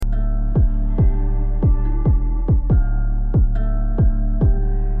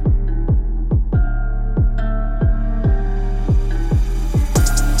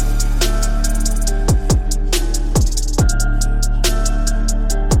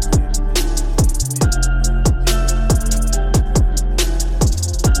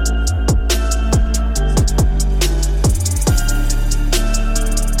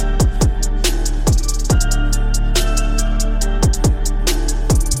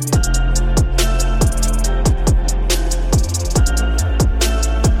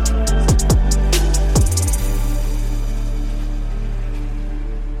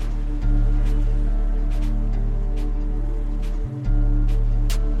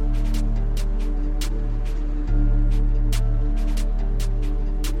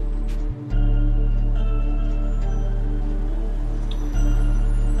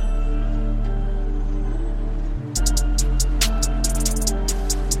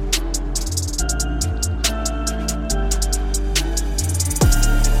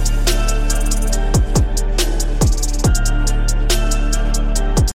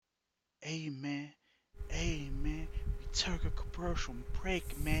fucking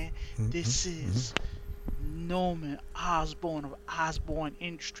break, man. This is Norman Osborn of Osborn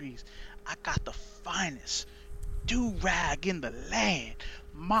Industries. I got the finest do-rag in the land.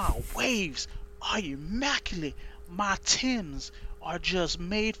 My waves are immaculate. My Tims are just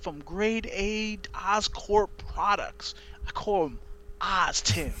made from grade A Oscorp products. I call them Oz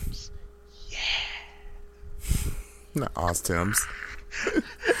Tims. Not Oz-Tims.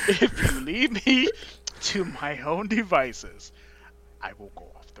 If you leave me to my own devices, I will go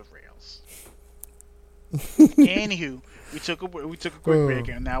off the rails. Anywho, we took a quick break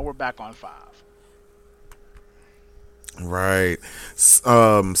and now we're back on 5. Right.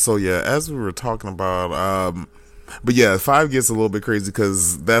 So yeah, as we were talking about, but yeah, 5 gets a little bit crazy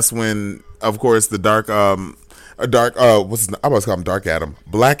because that's when, of course, the I was calling him Dark Adam,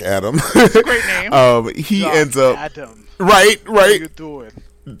 Black Adam. It's a great name. He Dark ends up Adam. right, What are you doing?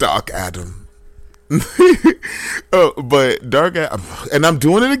 Dark Adam. But Dark Adam, and I'm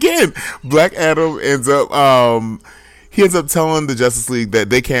doing it again. Black Adam ends up, he ends up telling the Justice League that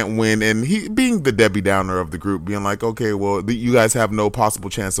they can't win, and he, being the Debbie Downer of the group, being like, okay, well, you guys have no possible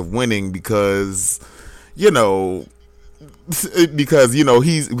chance of winning because, you know, because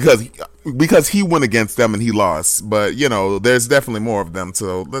he went against them and he lost. But you know, there's definitely more of them.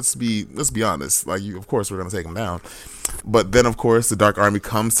 So let's be honest. Like, of course, we're gonna take him down. But then, of course, the Dark Army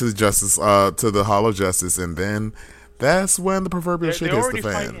comes to the Hollow Justice, and then that's when the proverbial shit hits the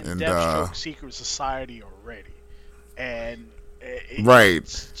fan. And Deathstroke Secret Society already, and right,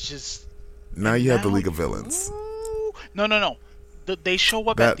 it's just now you have the League of Villains. No. They show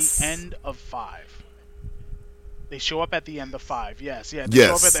up at the end of 5. They show up at the end of 5. Yes. Show up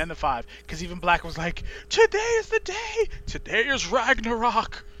at the end of 5. Because even Black was like, "Today is the day. Today is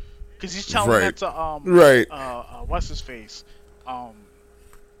Ragnarok." Because he's telling that to what's his face, to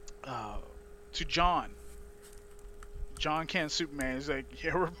John. John Kent Superman is like,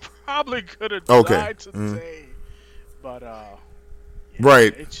 "Yeah, we're probably gonna die today," but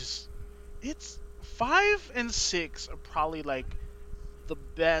right. It's 5 and 6 are probably like the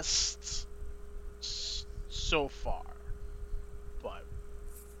best so far, but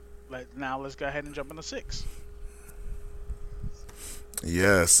let's go ahead and jump into 6.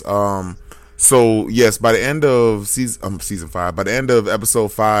 Yes. So yes, by the end of season 5, by the end of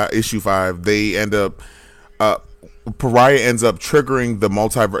episode 5, issue 5, they end up, Pariah ends up triggering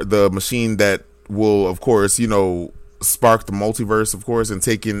the machine that will, of course, you know, spark the multiverse, of course, and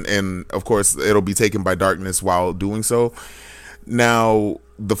of course it'll be taken by darkness while doing so. Now,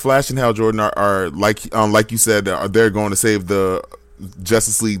 the Flash and Hal Jordan are like you said, they're going to save the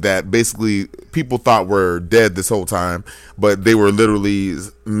Justice League that basically people thought were dead this whole time, but they were literally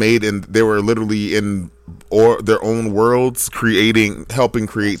in their own worlds, helping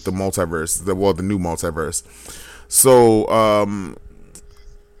create the multiverse, the new multiverse. So,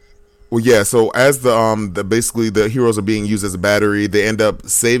 so as basically the heroes are being used as a battery, they end up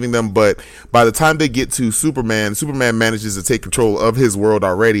saving them. But by the time they get to Superman manages to take control of his world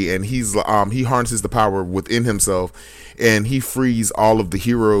already, and he harnesses the power within himself, and he frees all of the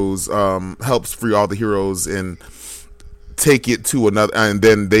heroes, helps free all the heroes and take it to another, and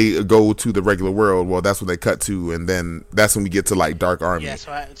then they go to the regular world. Well, that's when they cut to, and then that's when we get to like Dark Army. Yeah,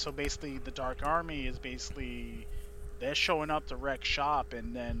 so basically the Dark Army is basically they're showing up to wreck shop,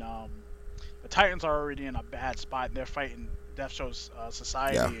 and then the Titans are already in a bad spot, and they're fighting Deathstroke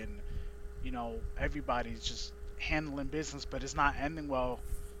Society, and you know, everybody's just handling business, but it's not ending well.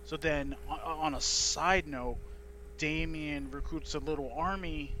 So then, on a side note, Damian recruits a little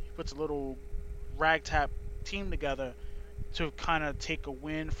army, he puts a little ragtag team together to kind of take a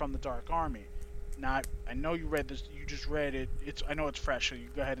win from the Dark Army. Now, I know you read this, you just read it. I know it's fresh, so you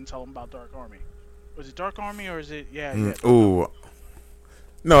go ahead and tell them about Dark Army. Was it Dark Army or is it? Yeah. Ooh,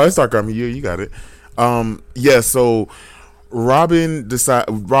 no, it's Dark Army. You got it. So Robin,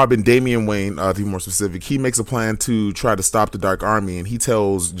 Damian Wayne, to be more specific, he makes a plan to try to stop the Dark Army, and he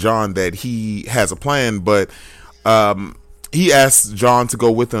tells John that he has a plan, but he asks John to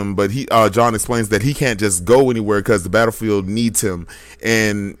go with him, but John explains that he can't just go anywhere because the battlefield needs him.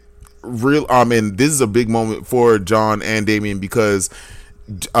 And this is a big moment for John and Damian because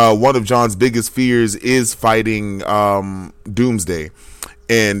one of John's biggest fears is fighting Doomsday.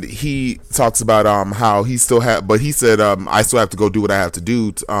 And he talks about how he still but he said, I still have to go do what I have to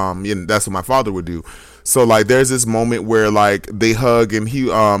do. And that's what my father would do. So like, there's this moment where like they hug, and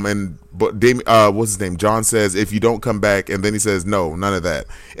what's his name? John says, if you don't come back, and then he says, no, none of that.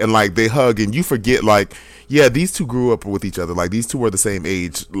 And like they hug, and you forget, like, yeah, these two grew up with each other. Like these two were the same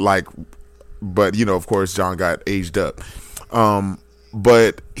age. Like, but you know, of course, John got aged up.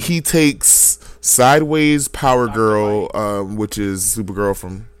 But he takes Sideways, Power Dr. Girl, Light, which is Supergirl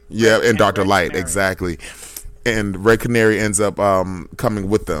from and and Doctor Red Light, Canary. exactly. And Red Canary ends up coming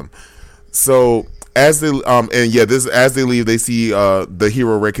with them. So as they and yeah, this as they leave, they see the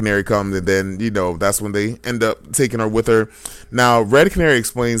hero Red Canary come, and then that's when they end up taking her with her. Now Red Canary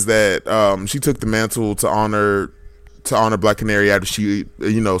explains that she took the mantle to honor Black Canary after she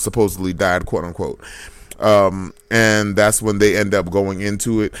supposedly died, quote unquote. And that's when they end up going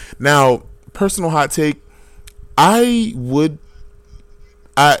into it. Now, personal hot take, I would.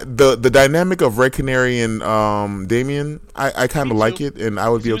 The dynamic of Red Canary and Damien, I kind Me of like too. it, and I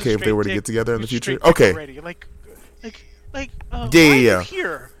would Because be he was a okay if they straight were to dick. get together He in the was a future. straight dick Okay, already. yeah, Why yeah, are you yeah.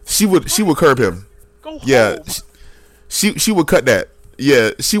 here? She would curb him. Go Yeah, home. she would cut that.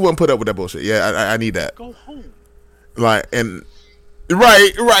 Yeah, she wouldn't put up with that bullshit. Yeah, I need that. Go home. Like, and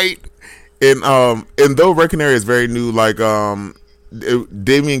right. And though Red Canary is very new, like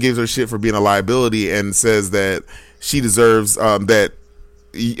Damien gives her shit for being a liability and says that she deserves that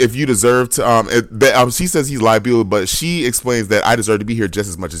if you deserve to she says he's liability, but she explains that I deserve to be here just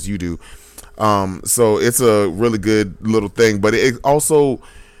as much as you do. So it's a really good little thing, but it also,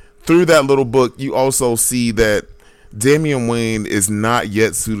 through that little book, you also see that Damian Wayne is not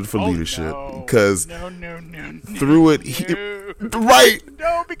yet suited for leadership, because no, through it, right?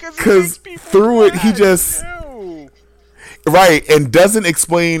 No, because Because through it, he just right, and doesn't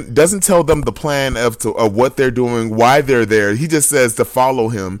tell them the plan of what they're doing, why they're there. He just says to follow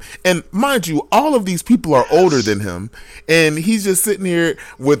him. And mind you, all of these people are older than him, and he's just sitting here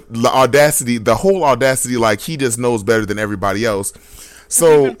with the whole audacity, like he just knows better than everybody else.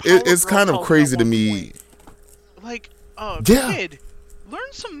 So it's kind of crazy to me. Like, Yeah. kid, learn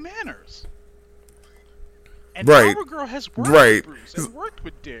some manners. And Right. Power Girl has worked Right. with Bruce and worked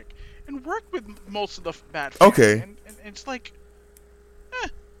with Dick and worked with most of the Bat family. Okay. And it's like,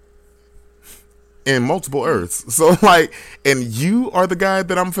 In multiple Earths. So like, and you are the guy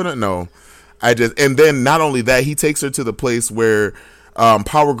that I'm finna know. And then not only that, he takes her to the place where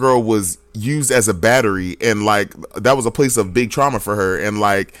Power Girl was used as a battery, and like that was a place of big trauma for her, and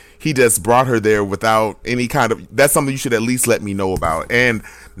like he just brought her there without any kind of, that's something you should at least let me know about. And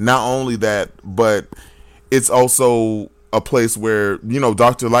not only that, but it's also a place where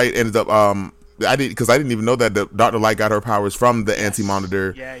Dr. Light ended up I didn't even know that Dr. Light got her powers from the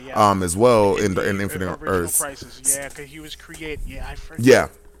Anti-Monitor, as well in Infinite Earths. Crisis. Yeah, because he was created. Yeah, I forgot. Yeah.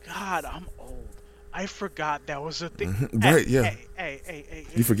 God, I'm old. I forgot that was a thing. Right, yeah. Hey.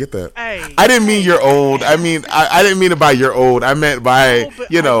 You forget that. Hey, I didn't mean you're old. I mean, I didn't mean it by you're old. I meant by,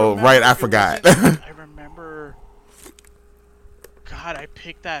 right, I forgot. I remember. God, I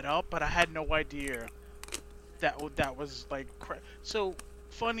picked that up, but I had no idea that was like. So,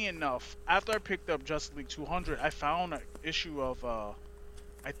 funny enough, after I picked up Justice League 200, I found an issue of,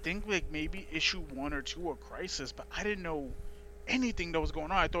 I think like maybe issue 1 or 2 of Crisis, but I didn't know anything that was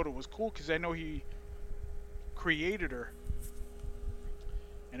going on. I thought it was cool because I know he created her,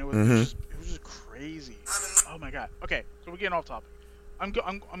 and it was just crazy. Oh my god. Okay, so we're getting off topic. I'm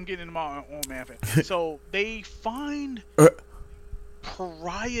getting into my own man fan. So they find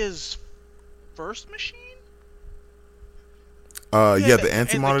Pariah's first machine. The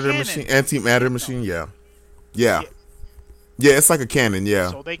Anti-Monitor machine, Antimatter machine. Yeah. It's like a cannon.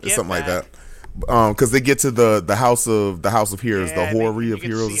 Yeah, so they get it's something like that. Because they get to the house of Heroes, the Hoary of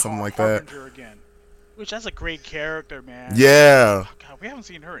Heroes, or something like that. Again, which that's a great character, man. Yeah. Oh, God, we haven't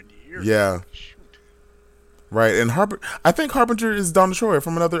seen her in years. Yeah. Shoot. Right, and I think Harbinger is Donna Troy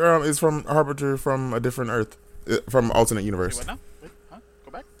from another. Is from Harbinger from a different Earth, from alternate universe. Wait, what now? Wait, huh?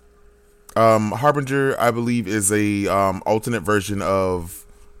 Go back. Harbinger, I believe, is a alternate version of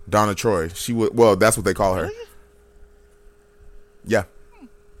Donna Troy. Well, that's what they call her. Really? Yeah.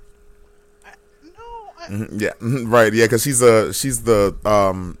 No. Yeah. Right. Yeah. Because she's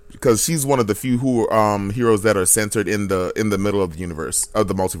because she's one of the few heroes that are centered in the middle of the universe, of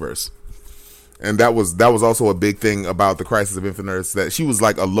the multiverse. And that was also a big thing about the Crisis of Infinite Earths, that she was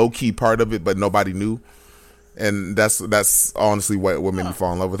like a low key part of it, but nobody knew. And that's honestly what made me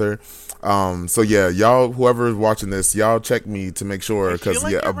fall in love with her. So yeah, y'all, whoever is watching this, y'all check me to make sure, because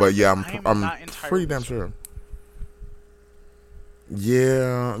I'm pretty damn sure.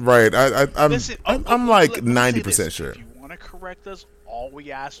 Yeah, right. I'm like 90% sure. If you want to correct us, all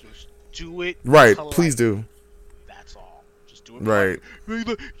we ask is do it. Right, collect. Please do. That's all. Just do it. Right.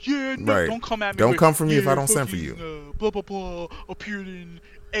 Yeah, no, right. Don't come at me. Don't come for me if I don't send for you. Blah blah blah. Appeared in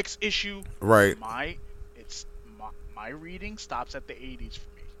X issue. Right. My reading stops at the 80s for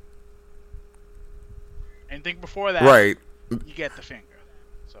me. Anything before that, right, you get the finger.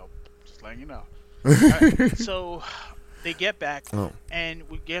 So just letting you know. Right, so they get back, Oh. and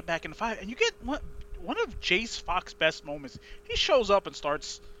we get back in the fight, and you get one of Jace Fox's best moments. He shows up and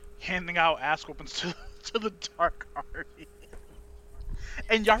starts handing out ass whoopings to the Dark Army,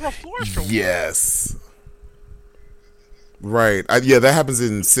 and Yara Flores shows up. Yes. Right. Yeah, that happens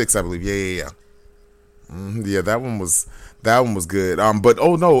in 6, I believe. Yeah. Yeah, that one was good. But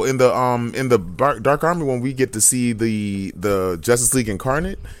oh no, in the Dark Army one, we get to see the Justice League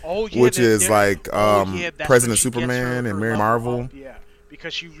Incarnate, which is like President Superman and Mary Marvel. Yeah,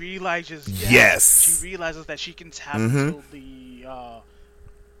 because she realizes. Yes. She realizes that she can tap into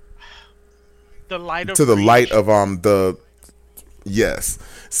the light of the. Yes.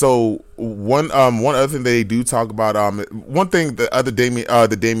 So one other thing they do talk about, one thing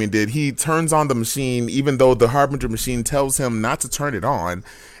the Damian did, he turns on the machine even though the Harbinger machine tells him not to turn it on,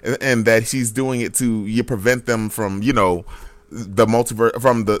 and that she's doing it to prevent them from the multiverse,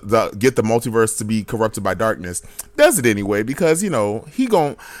 from the get the multiverse to be corrupted by darkness. Does it anyway because Damian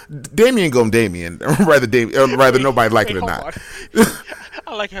rather nobody like it or not.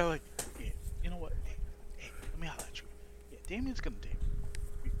 I like how you know what? Hey, let me holler at you. Yeah, Damian's gonna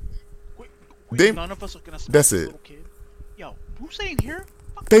none of us are gonna smack that's this it. little kid. Yo, Bruce ain't here.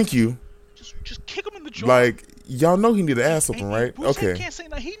 Thank you. Just kick him in the jaw. Like, y'all know he need an ass whooping, right? Bruce Okay. can't say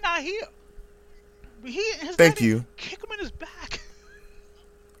that. He not here. Thank you. Kick him in his back.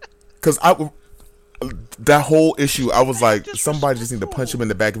 Because that whole issue, I was like, somebody just need to punch him in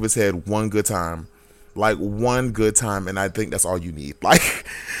the back of his head one good time. Like, one good time, and I think that's all you need. Like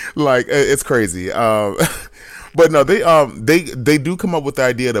it's crazy. But no, they do come up with the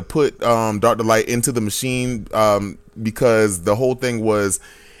idea to put Dr. Light into the machine because the whole thing was,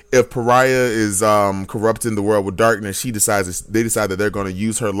 if Pariah is corrupting the world with darkness, they decide that they're going to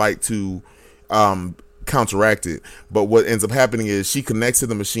use her light to counteract it. But what ends up happening is she connects to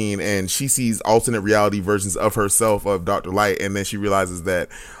the machine and she sees alternate reality versions of herself, of Dr. Light, and then she realizes that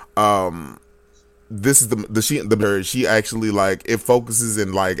this is she actually, like, it focuses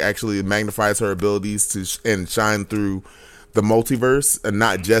and like actually magnifies her abilities to and shine through the multiverse, and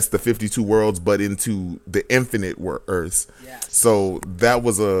not just the 52 worlds, but into the infinite Earths. Yes. So that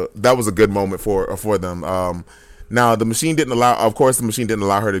was a good moment for them. Now the machine didn't allow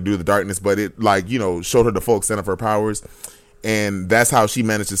her to do the darkness, but it showed her the full extent of her powers. And that's how she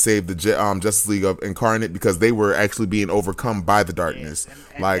managed to save the Justice League of Incarnate, because they were actually being overcome by the darkness,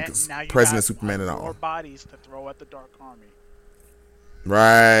 and President Superman and all. More bodies to throw at the Dark Army.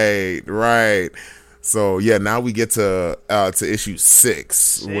 Right. So yeah, now we get to issue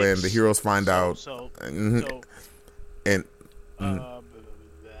 6 when the heroes find out. And I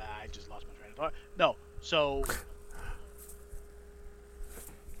just lost my train of thought. No, so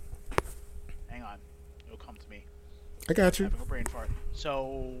hang on, it'll come to me. I got you. I'm having a brain fart.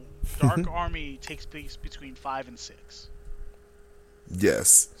 So Dark Army takes place between 5 and 6.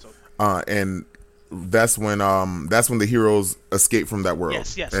 Yes. So, and that's when the heroes escape from that world.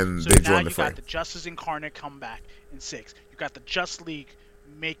 Yes. And so they now join the you fray. got the Justice Incarnate come back in 6. You got the Just League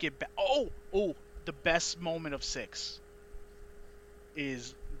make it back. Oh, the best moment of 6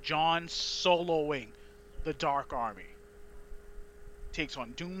 is John soloing the Dark Army. Takes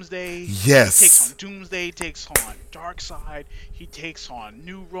on Doomsday. Yes. Takes on Doomsday. Takes on Darkseid. He takes on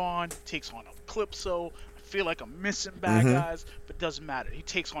Neuron. Takes on Eclipso. I feel like I'm missing bad guys, but doesn't matter. He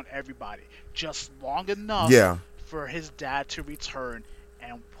takes on everybody just long enough for his dad to return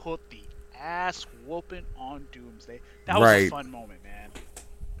and put the ass whooping on Doomsday. That was a fun moment, man.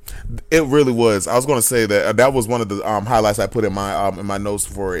 It really was. I was going to say that was one of the highlights I put in my notes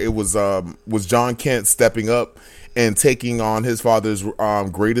for it. It was John Kent stepping up and taking on his father's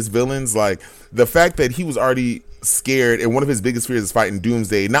greatest villains. Like, the fact that he was already scared, and one of his biggest fears is fighting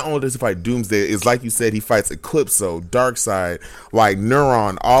Doomsday. Not only does he fight Doomsday, is, like you said, he fights Eclipso, Darkseid, like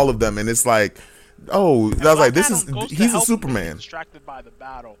Neuron, all of them, and it's like, oh, I was like, he's a Superman. Distracted by the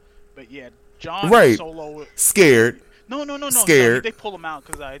battle, but yeah, John Solo scared. No. Scared. So they pull him out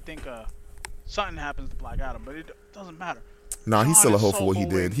because I think something happens to Black Adam, but it doesn't matter. No, he's still a hope for what he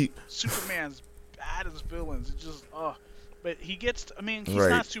did. Superman's bad as villains. It's just but he gets. I mean, he's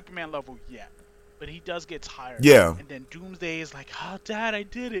not Superman level yet, but he does get tired. Yeah. And then Doomsday is like, "Oh, Dad, I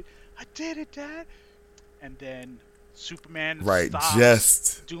did it, Dad." And then Superman stops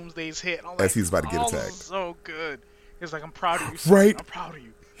just Doomsday's hit. I'm as like, he's about to get attacked. This is so good. He's like, "I'm proud of you, son. I'm proud of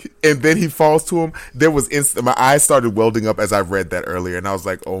you." And then he falls to him. There was my eyes started welding up as I read that earlier, and I was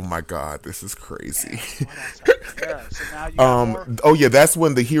like, "Oh my god, this is crazy." Yeah, so now you got more. Oh yeah, that's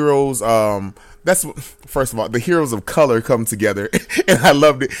when the heroes. First of all, the heroes of color come together, and I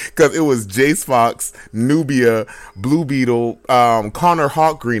loved it because it was Jace Fox, Nubia, Blue Beetle, Connor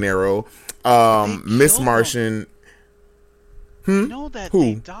Hawk, Green Arrow, Miss Martian. You know that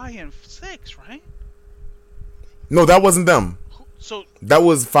they Who? die in 6, right? No, that wasn't them. So That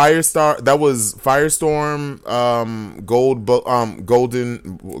was Firestar. That was Firestorm. Golden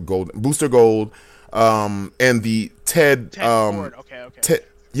Booster Gold. And the Ted. Ted Cord. Okay, okay, Ted. okay.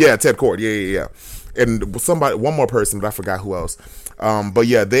 Yeah, Ted Cord. Yeah. And one more person, but I forgot who else. But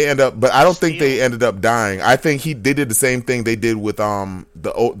yeah, they end up. But I don't think they ended up dying. I think they did the same thing they did with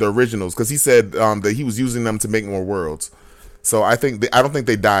the originals, because he said that he was using them to make more worlds. So I don't think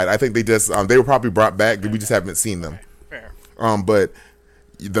they died. I think they just they were probably brought back. Okay, we just haven't seen them. Okay, fair. But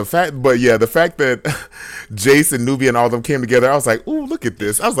the fact that Jace and Nubia and all of them came together, I was like, ooh, look at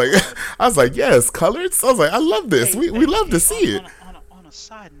this. I was like, yes, colors. I was like, I love this. We love to see it. On a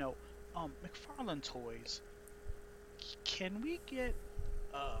side note, McFarlane Toys, can we get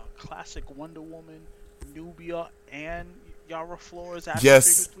classic Wonder Woman, Nubia, and Yara Flores action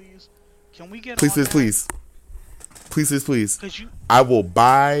figures, please? Can we get please, on please, please. Because I will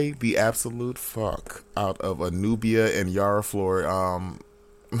buy the absolute fuck out of a Nubia and Yara Flores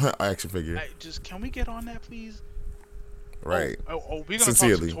action figure. Can we get on that, please? Right. We're gonna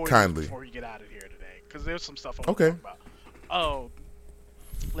sincerely, talk some toys kindly before we get out of here today, because there's some stuff I want to talk about. Oh,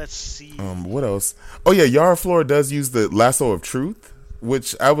 let's see. What else? Oh yeah, Yara Flora does use the lasso of truth,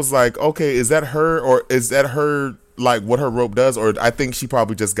 which I was like, okay, is that her, or is that her, like what her rope does? Or I think she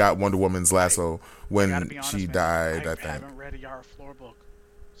probably just got Wonder Woman's lasso when she died. I haven't read a Yara Flora book,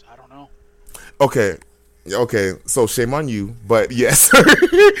 so I don't know. Okay, so shame on you, but yes.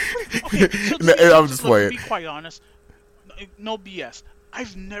 Okay, so I'm just playing. To be quite honest, no BS.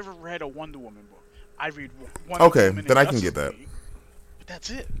 I've never read a Wonder Woman book. I read Wonder Woman. Okay, then I can get that. But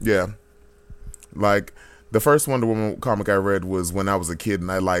that's it. Yeah, like the first Wonder Woman comic I read was when I was a kid, and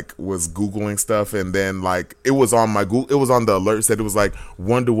I was Googling stuff, and then it was on it was on the alert, said it was like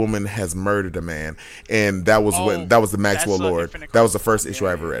Wonder Woman has murdered a man, and that was that was the Maxwell Lord. That was the first issue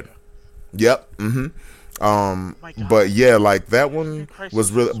I ever read. Yep. But yeah, like that one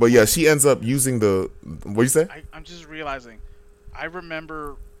was really. But yeah, she ends up using the. What you say? I'm just realizing, I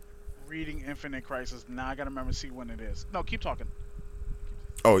remember reading Infinite Crisis. Now I gotta remember to see when it is. No, keep talking.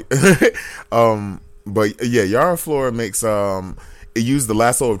 Oh, but yeah, Yara Flora makes it used the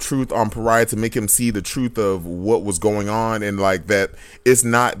lasso of truth on Pariah to make him see the truth of what was going on, and like that it's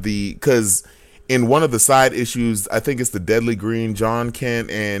not because in one of the side issues, I think it's the Deadly Green, John Kent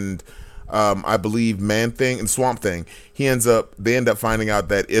and I believe Man Thing and Swamp Thing, they end up finding out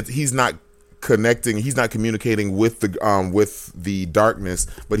that he's not communicating with the darkness,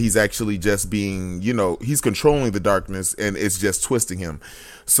 but he's actually just being, he's controlling the darkness, and it's just twisting him.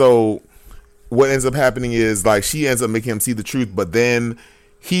 So what ends up happening is like she ends up making him see the truth, but then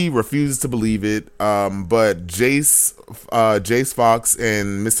he refuses to believe it. But Jace Fox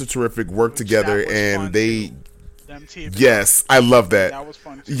and Mr. Terrific work together, and they. Yes, I love that. That was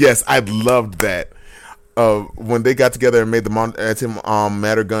fun too. Yes, I loved that. When they got together and made the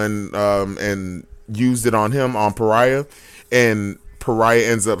matter gun and used it on him, on Pariah, and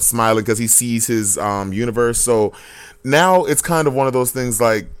Pariah ends up smiling because he sees his universe. So now it's kind of one of those things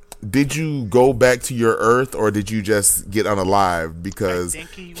like, did you go back to your Earth, or did you just get unalive? Because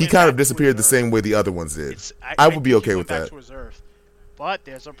he kind of disappeared the same way the other ones did. I would be okay with that. But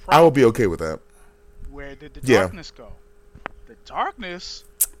there's a problem. I would be okay with that. Where did the darkness go? The darkness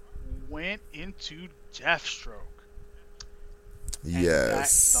went into Deathstroke.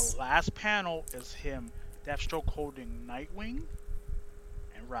 Yes. The last panel is him, Deathstroke, holding Nightwing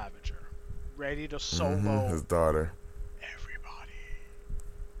and Ravager, ready to solo his daughter. Everybody.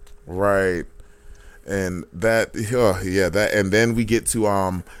 Right. And that, and then we get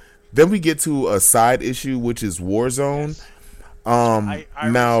to a side issue, which is Warzone. Yes.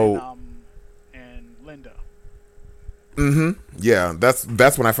 Now. Linda. Yeah,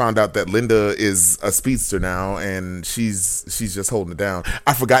 that's when I found out that Linda is a speedster now, and she's just holding it down.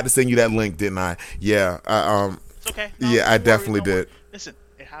 I forgot to send you that link, didn't I? Yeah. It's okay. I definitely did. Listen,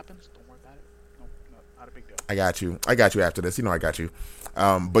 it happens. Don't worry about it. No, not a big deal. I got you after this. I got you.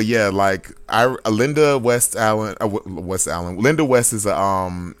 But yeah, like Linda West is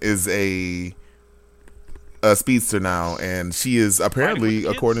a speedster now, and she is apparently,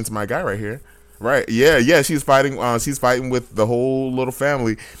 according to my guy right here. Right. Yeah. She's fighting. She's fighting with the whole little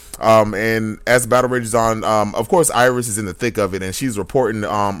family. And as battle rages on, of course, Iris is in the thick of it, and she's reporting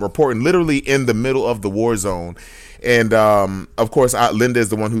literally in the middle of the war zone. And of course, Linda is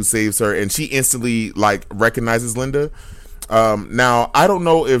the one who saves her, and she instantly recognizes Linda. Now I don't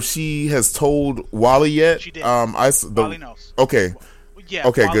know if she has told Wally yet. She did. Wally knows. Okay. Yeah.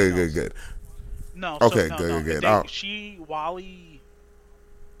 Okay. Wally Good. No. Okay. No. Good.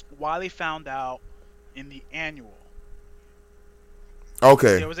 Wally found out in the annual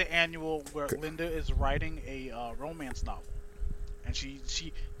Okay. There was an annual where Linda is writing a romance novel, and she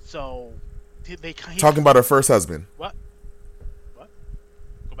so they he, Talking about her first husband. what what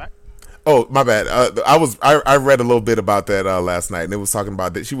go back. Oh, my bad. I read a little bit about that last night, and it was talking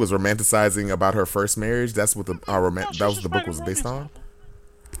about that she was romanticizing about her first marriage. That's what No, that she's was the just book writing a was based romance on. novel.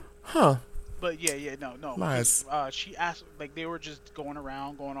 Huh. But yeah, no. Nice. Because, she asked, like, they were just going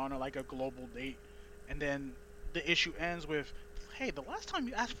around, going on like a global date, and then the issue ends with, "Hey, the last time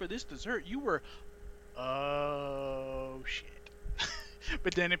you asked for this dessert, you were, oh shit."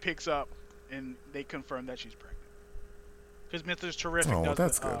 But then it picks up, and they confirm that she's pregnant. Because Mr. Terrific Oh,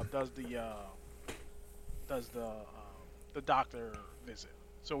 that's good. does the doctor visit,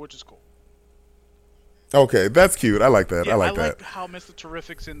 so which is cool. Okay, that's cute. I like that. Yeah, I I like like that. how Mr.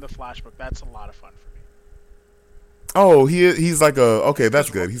 Terrific's in the flashbook. That's a lot of fun for me. Oh, he's like a okay. That's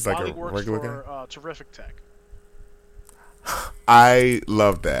Because good. He's like Wally a works regular for guy. Terrific Tech. I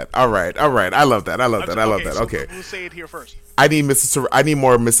love that. All right. I love that. I love that. I love that. So Okay. we'll say it here first. I need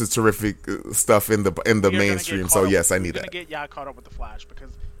more Mrs. Terrific stuff in the We are gonna mainstream. get So caught up. yes, I We're need gonna that. get y'all caught up with the Flash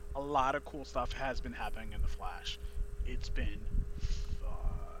because a lot of cool stuff has been happening in the Flash. It's been fun,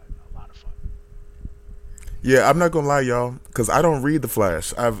 a lot of fun. Yeah, I'm not gonna lie, y'all, because I don't read the Flash.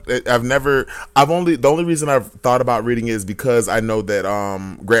 The only reason I've thought about reading it is because I know that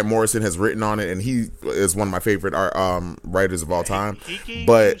Grant Morrison has written on it, and he is one of my favorite writers of all time. He gave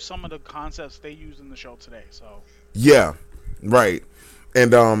But you some of the concepts they use in the show today. So yeah, right.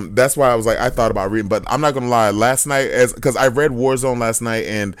 And that's why I was like, I thought about reading, but I'm not gonna lie. Last night, because I read Warzone last night,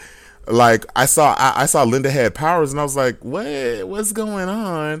 and like I saw Linda had powers, and I was like, what's going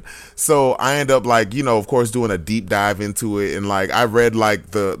on? So I end up like, of course, doing a deep dive into it, and like I read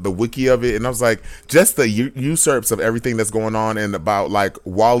like the wiki of it, and I was like, just the usurps of everything that's going on, and about like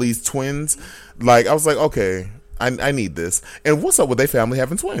Wally's twins. Like I was like, okay, I need this. And what's up with their family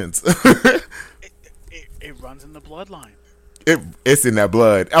having twins? it runs in the bloodline. It's in that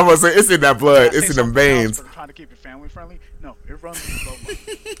blood. I was say it's in that blood. Did I It's say in the something else veins. for trying to keep it family friendly? No, it runs in the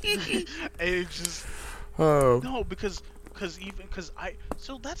bloodline. It just Oh, no because I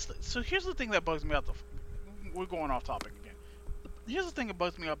so here's the thing that bugs me about we're going off topic again. Here's the thing that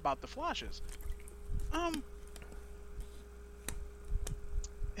bugs me about the Flashes.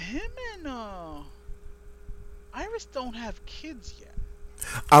 Him and Iris don't have kids yet.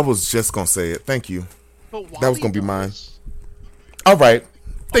 I was just gonna say it. Thank you. But Wally That was gonna be mine. does. All right.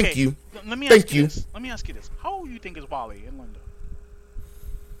 Thank Okay, you. Let me Thank ask you you. this. Let me ask you this. How old do you think is Wally and Linda?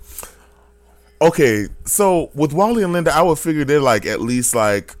 Okay, so with Wally and Linda, I would figure they're like at least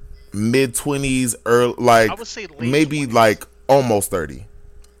like mid-20s, early, like I would say late maybe 20s. like almost 30.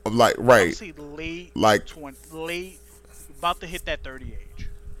 Like I right, would say late like 20, late, about to hit that 30 age.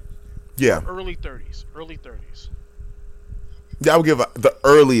 yeah, Early 30s. Early 30s. yeah. I would give the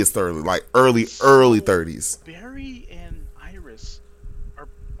earliest 30, like early 30s. Barry and Iris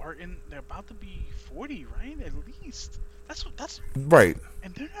are in. They're about to be 40, right? At least. That's Right.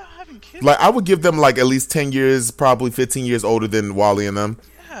 and they're not having kids. Like I would give them like at least 10 years, probably 15 years older than Wally and them.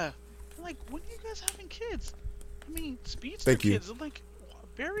 Yeah. Like when are you guys having kids? I mean, Speedster Thank you. kids are like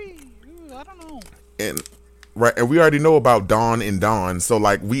very. I don't know. And right, and we already know about Dawn and Dawn, so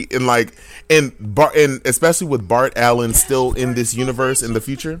like and especially with Bart Allen still in this universe in the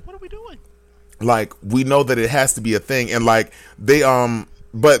future, What are we doing? like we know that it has to be a thing, and like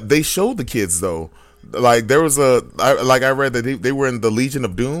but they showed the kids though. Like there was I read that they were in the Legion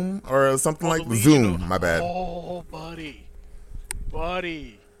of Doom or something Oh, like the Legion Zoom. of- My bad. Oh, buddy.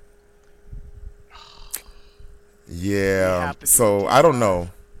 You Yeah. have to do So a I don't deep know.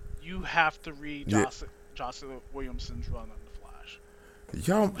 dive. You have to read Yeah. Jocelyn Williamson's run on the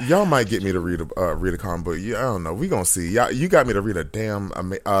Flash. Y'all might get me to read a comic book. Yeah, I don't know. We gonna see. You got me to read a damn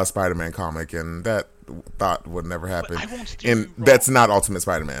Spider-Man comic, and that thought would never happen. I won't steer you And wrong. that's not Ultimate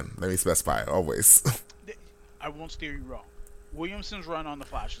Spider-Man. Let me specify always. I won't steer you wrong. Williamson's run on the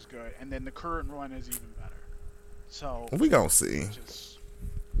Flash is good, and then the current run is even better. So We gonna see. just.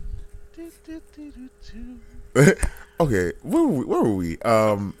 Okay, where were we?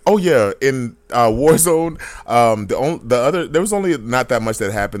 Oh yeah, in Warzone. There was only not that much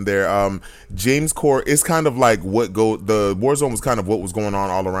that happened there. James Cor is kind of like the Warzone was kind of what was going on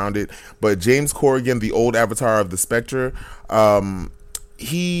all around it. But James Corrigan, the old avatar of the Spectre,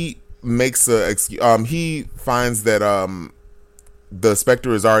 he makes he finds that the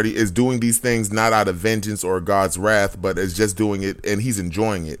Spectre is doing these things not out of vengeance or God's wrath, but is just doing it, and he's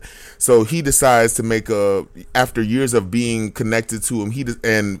enjoying it. So he decides to after years of being connected to him,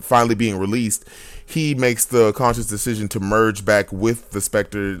 and finally being released, he makes the conscious decision to merge back with the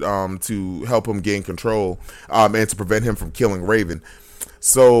Spectre to help him gain control, and to prevent him from killing Raven.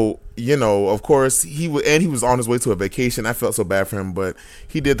 So, of course, he was on his way to a vacation. I felt so bad for him, but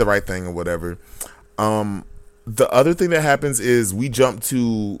he did the right thing or whatever. The other thing that happens is we jump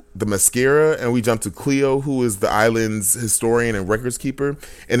to the Mascara and we jump to Cleo, who is the island's historian and records keeper,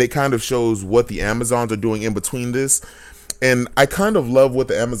 and it kind of shows what the Amazons are doing in between this. And I kind of love what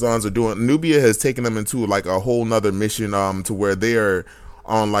the Amazons are doing. Nubia has taken them into like a whole nother mission, to where they are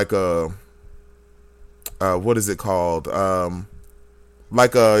on like a what is it called?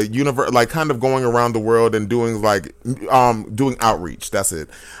 Like a universe, like kind of going around the world and doing like doing outreach. That's it.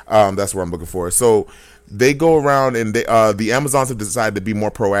 That's what I'm looking for. So they go around and the Amazons have decided to be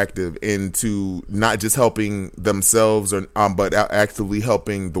more proactive into not just helping themselves or but actively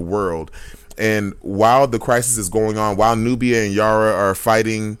helping the world. And while the crisis is going on, while Nubia and Yara are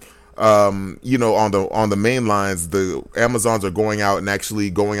fighting, on the main lines, the Amazons are going out and actually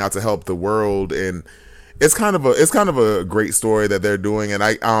going out to help the world. And it's kind of a great story that they're doing.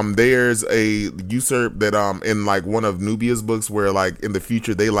 And there's a usurp that in like one of Nubia's books where like in the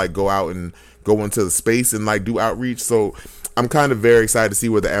future they like go out and go into the space and like do outreach. So I'm kind of very excited to see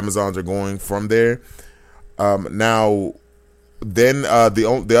where the Amazons are going from there. Now, then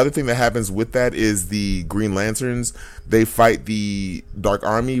the other thing that happens with that is the Green Lanterns. They fight the Dark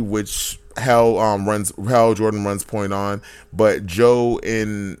Army, which Hal Jordan runs point on, but Joe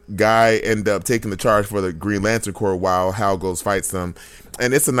and Guy end up taking the charge for the Green Lantern Corps while Hal goes fights them.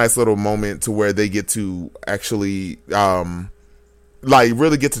 And it's a nice little moment to where they get to actually like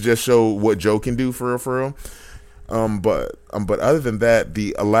really get to just show what Joe can do for real. But other than that,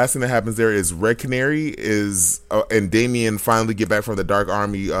 the last thing that happens there is Red Canary and Damian finally get back from the Dark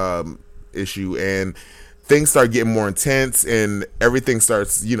Army issue, and things start getting more intense, and everything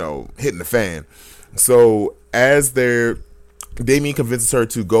starts hitting the fan. So as Damian convinces her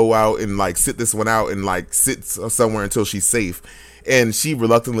to go out and like sit this one out and like sit somewhere until she's safe, and she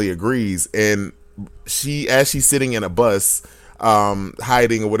reluctantly agrees. And as she's sitting in a bus,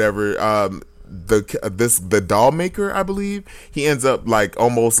 hiding or whatever, the doll maker, I believe, he ends up like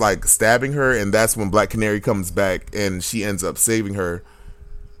almost like stabbing her, and that's when Black Canary comes back and she ends up saving her.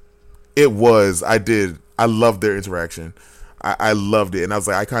 I loved their interaction. I loved it, and I was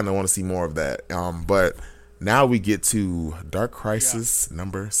like, I kind of want to see more of that. But now we get to Dark Crisis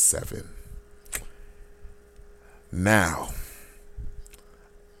number 7. Now,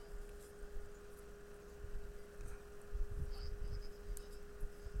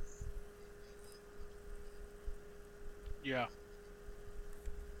 Yeah.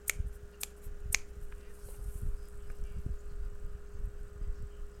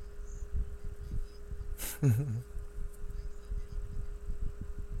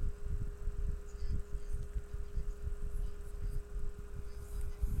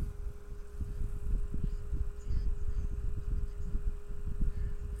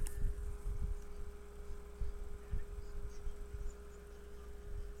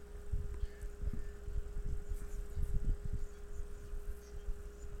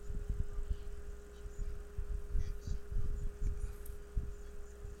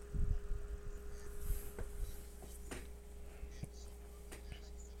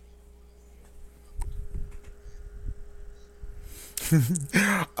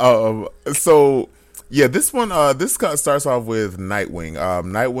 so yeah, this one, starts off with Nightwing.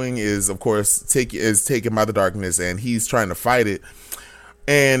 Nightwing is, of course, taken by the darkness, and he's trying to fight it.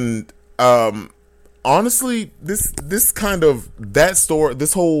 And honestly, this kind of that story, the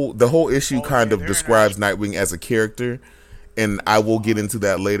whole issue kind of describes Nightwing as a character, and I will get into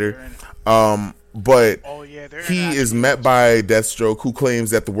that later. But he is met by Deathstroke, who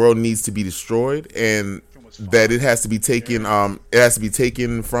claims that the world needs to be destroyed and that it has to be taken. It has to be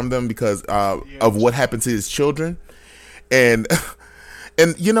taken from them because of what happened to his children, and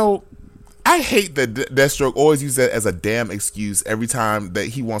I hate that Deathstroke always uses that as a damn excuse every time that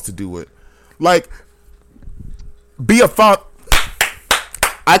he wants to do it. Like, be a father.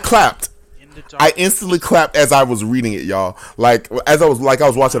 I clapped. I instantly clapped as I was reading it, y'all. Like as I was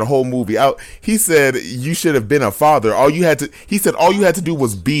watching a whole movie. He said you should have been a father. He said all you had to do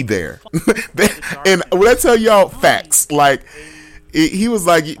was be there. And when I tell y'all facts, like he was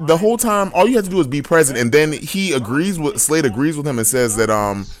like the whole time all you had to do was be present. And then Slade agrees with him and says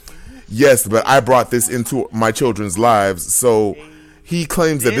that yes, but I brought this into my children's lives. So he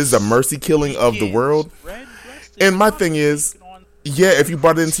claims that this is a mercy killing of the world. And my thing is, yeah, if you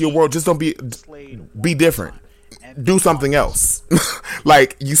brought it into your world, just don't be different. Do something else.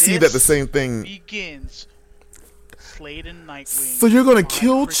 Like, you see that the same thing begins. Slade and Nightwing. So you're gonna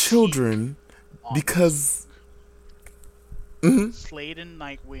kill children because Slade and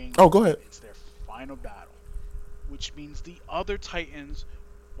Nightwing. Oh, go ahead. It's their final battle. which means the other Titans,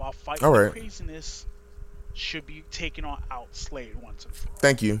 while fighting All the right. craziness, should be taking out Slade once and for all.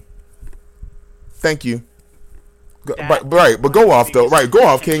 Thank you. Thank you. That But go off though. biggest Right, go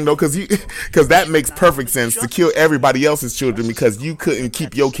off, thing. King, though, because that makes perfect sense to kill everybody else's children because you couldn't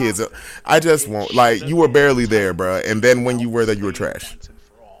keep your kids. I just won't. Like, you were barely there, bro. And then when you were there, you were trash.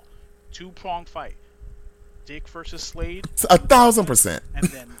 Two-pronged fight. Dick versus Slade. 1,000%. And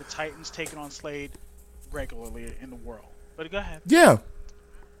then the Titans taking on Slade regularly in the world. But go ahead. Yeah.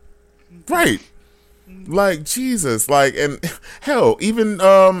 Right. Like, Jesus, like, and hell, even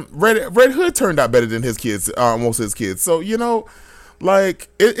Red Hood turned out better than his kids, most of his kids. So, you know, like,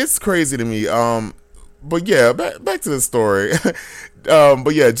 it's crazy to me. But yeah, back to the story.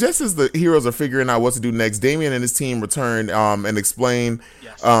 But yeah, just as the heroes are figuring out what to do next, Damian and his team return and explain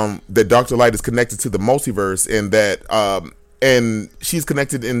that Dr. Light is connected to the multiverse, and that and she's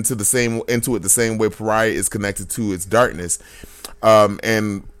connected into it the same way Pariah is connected to its darkness.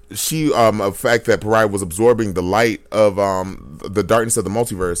 And she a fact that Pariah was absorbing the light of the darkness of the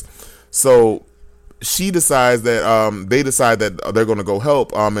multiverse. So she decides that they decide that they're going to go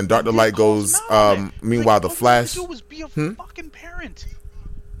help, and Dr. Light goes. Meanwhile, the Flash. All was be a fucking parent.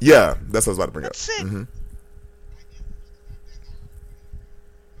 Yeah, that's what I was about to bring That's up. it. Mm-hmm.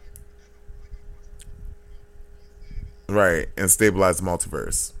 Right, and stabilize the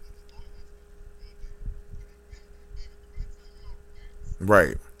multiverse.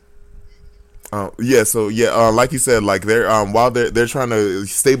 Right. Like you said, like they're while they're trying to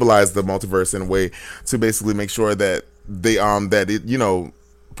stabilize the multiverse in a way to basically make sure that they that it, you know,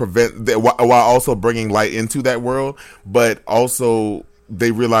 prevent that while also bringing light into that world, but also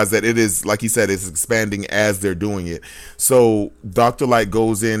they realize that it is, like you said, it's expanding as they're doing it. So Dr. Light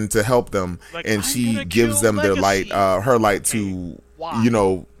goes in to help them, and she gives them their light, her light to. Why? You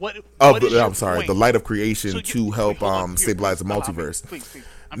know, the light of creation to help stabilize the multiverse. Please.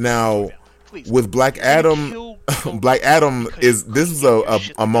 Now, with Black Adam, Black Adam is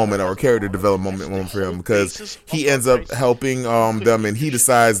a moment or a character development moment for him, because he ends up helping them, and he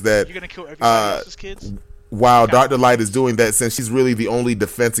decides that you're gonna kill everybody else's kids. While Dr. Light is doing that, since she's really the only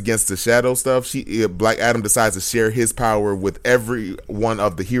defense against the shadow stuff, Black Adam decides to share his power with every one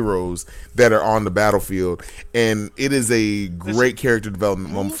of the heroes that are on the battlefield, and it is a great character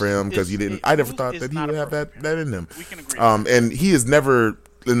development moment for him, because I never thought that he would have that in him. We can agree. And he is never.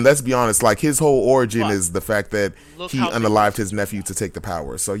 And let's be honest, like his whole origin is the fact that he unalived his nephew to take the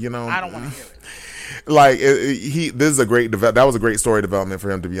power. So, you know, I don't want to hear it. Like this is a great that was a great story development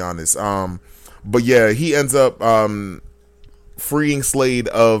for him, to be honest. But yeah, he ends up freeing Slade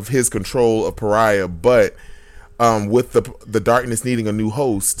of his control of Pariah, but with the darkness needing a new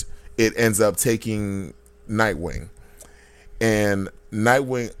host, it ends up taking Nightwing. And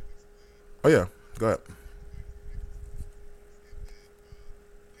Nightwing, oh yeah, go ahead.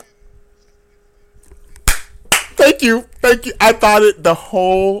 Thank you. I thought it the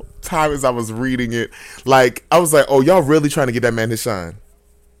whole time as I was reading it. Like, I was like, oh, y'all really trying to get that man his shine.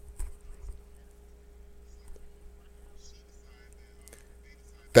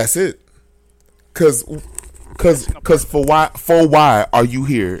 That's it. Cause for why are you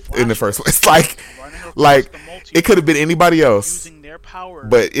here in the first place? Like it could have been anybody else,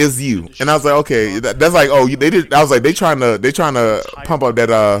 but it's you. And I was like, okay, that's like, oh, they did. I was like, they trying to pump up that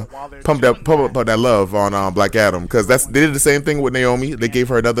love on Black Adam, because they did the same thing with Naomi. They gave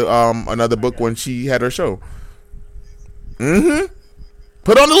her another book when she had her show. Put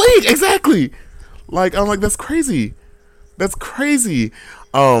on the League, exactly. Like, I'm like, that's crazy. But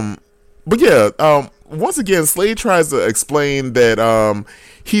yeah, once again, Slade tries to explain that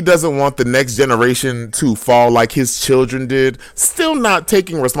he doesn't want the next generation to fall like his children did, still not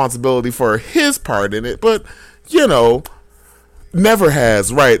taking responsibility for his part in it, but, you know, never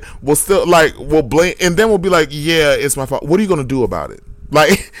has, right? We'll still, like, we'll blame, and then we'll be like, yeah, it's my fault. What are you going to do about it?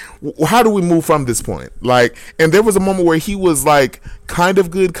 Like, how do we move from this point? Like, and there was a moment where he was, like, kind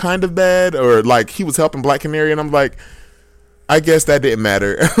of good, kind of bad, or, like, he was helping Black Canary, and I'm like, I guess that didn't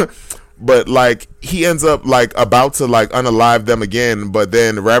matter. But, like, he ends up, like, about to, like, unalive them again, but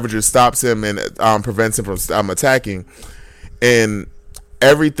then Ravager stops him and prevents him from attacking. And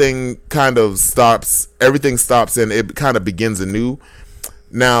everything stops, and it kind of begins anew.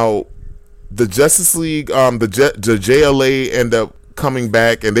 Now, the Justice League, the JLA end up coming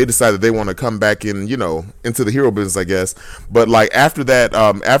back, and they decide that they want to come back in, you know, into the hero business, I guess. But, like, after that,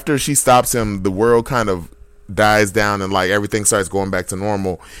 after she stops him, the world kind of dies down, and like everything starts going back to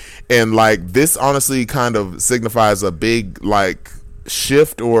normal. And like this honestly kind of signifies a big like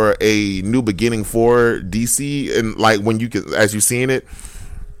shift or a new beginning for DC, and like when you can, as you've seen it,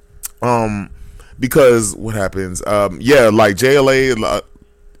 because what happens? Yeah, like JLA.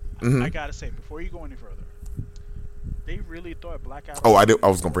 I gotta say, before you go any further, they really thought Black Adam Oh, was I gonna did. be I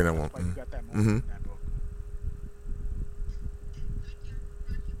the was gonna bring villain. that one. That's why you got that moment Mm-hmm. in that book.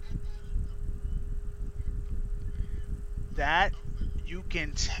 That you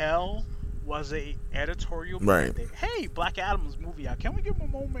can tell was a editorial Right. mandate. Hey, Black Adam's movie out. Can we give him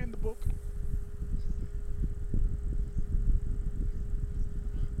a moment in the book?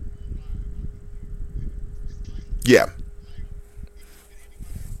 Yeah.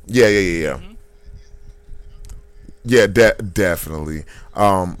 Yeah. Yeah. Yeah. Yeah. Hmm. Yeah, definitely.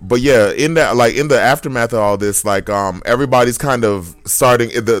 But yeah, in that, like, in the aftermath of all this, like, everybody's kind of starting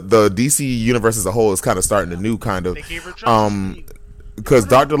the DC universe as a whole is kind of starting anew, kind of. They gave her Justice Um, League. because What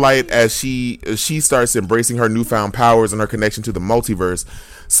Dr. a Light, movie! as she starts embracing her newfound powers and her connection to the multiverse,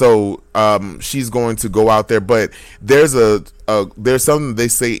 so she's going to go out there. But there's there's something they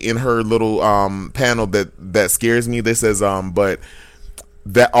say in her little panel that scares me. This says but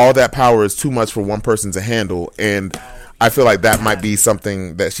that all that power is too much for one person to handle, and Oh, I feel like that might be yes.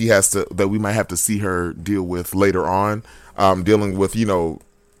 something that she has to that we might have to see her deal with later on, dealing with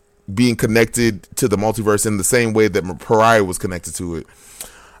being connected to the multiverse in the same way that Pariah was connected to it.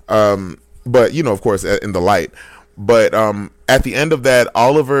 But of course, in the light. But at the end of that,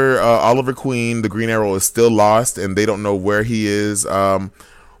 Oliver Queen, the Green Arrow, is still lost, and they don't know where he is.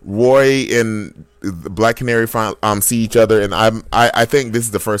 Roy and the Black Canary see each other, and I think this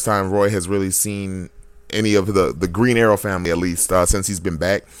is the first time Roy has really seen any of the Green Arrow family, at least since he's been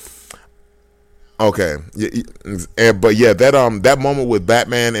back. Okay, but yeah, that moment with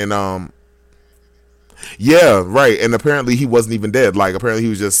Batman and yeah, right, and apparently he wasn't even dead. Like, apparently he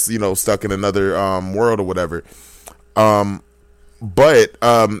was just stuck in another world or whatever. Um, but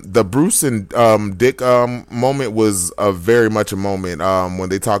the Bruce and Dick moment was a very much a moment when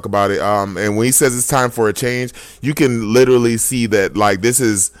they talk about it. And when he says it's time for a change, you can literally see that, like, this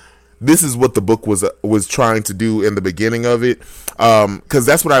is what the book was trying to do in the beginning of it, because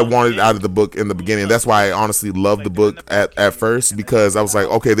that's what I wanted out of the book in the beginning. That's why I honestly loved the Like they're in book the at Batcave, first, and then they because I go was like,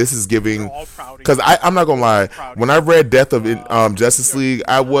 out. okay, this is They're giving. all proud of Because each other. I'm not gonna They're lie, all proud of when each I other. read Death of Justice Peter, League,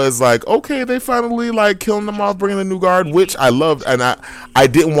 I was like, okay, they finally like killing them off, just bringing not the new guard, he which made I the loved, and I the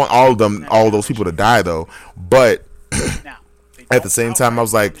didn't want all of those next people to generation. die though, but Now they at the don't same time, I outright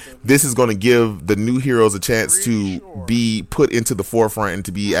was tell like, you they're this leaving. is going to give the new heroes a chance Pretty to sure be put into the forefront and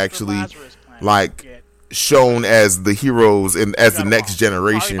to be after actually Lazarus Planet you like get shown as the heroes and you as the got a next problem.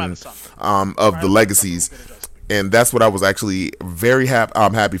 Probably by the generation summer. of the Probably by the summer we'll legacies, get a Justice League. and that's what I was actually very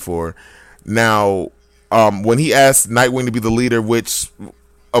happy for. Now, when he asked Nightwing to be the leader, which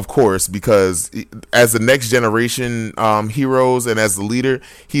of course, because as the next generation heroes and as the leader,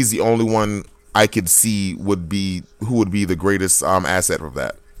 he's the only one I could see who would be the greatest asset of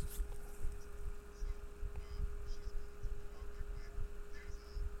that.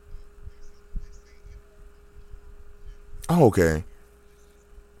 Oh, okay.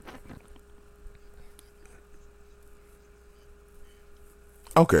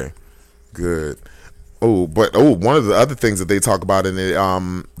 Okay. Good. One of the other things that they talk about in it,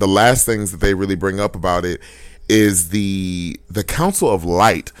 the last things that they really bring up about it is the Council of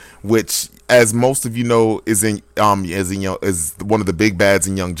Light, which, as most of you know, is one of the big bads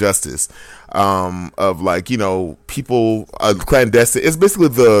in Young Justice. Of, like, people clandestine. It's basically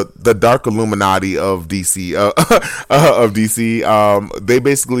the dark Illuminati of DC. Of DC. They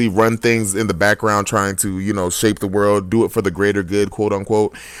basically run things in the background, trying to shape the world, do it for the greater good, quote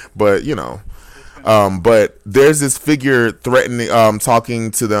unquote. But It's gonna be but there's this figure threatening,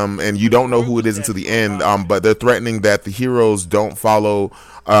 talking to them, and you don't know Roy who it was is dead until the for a end. while But there. they're threatening that the heroes don't follow,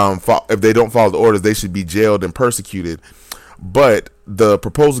 if they don't follow the orders, they should be jailed and persecuted. But the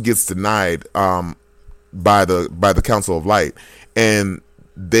proposal gets denied, by the Council of Light, and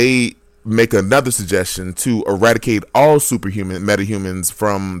they make another suggestion to eradicate all superhuman metahumans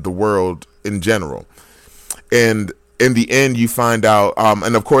from the world in general. And in the end, you find out,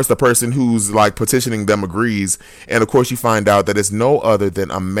 and of course the person who's like petitioning them agrees, and of course you find out that it's no other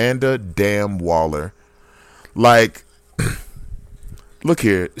than Amanda Damn Waller. Like, look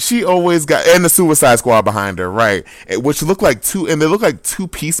here, she always got, and the Suicide Squad behind her, right? Which look like they look like two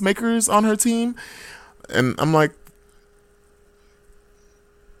peacemakers on her team, and I'm like,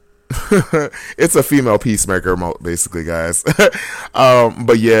 it's a female peacemaker, basically, guys.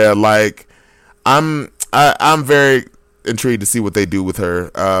 But yeah, like, I'm very intrigued to see what they do with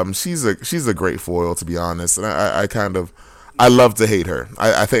her. She's a great foil, to be honest, and I kind of, I love to hate her.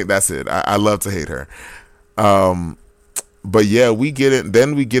 I think that's it. I love to hate her. Um, but yeah, we get it.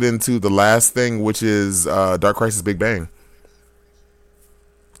 Then we get into the last thing, which is Dark Crisis Big Bang.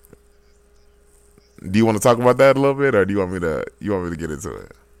 Do you want to talk about that a little bit, or do you want me to get into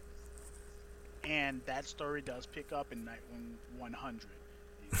it? And that story does pick up in Nightwing 100.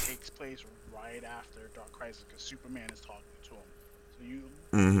 It takes place right after Dark Crisis because Superman is talking to him.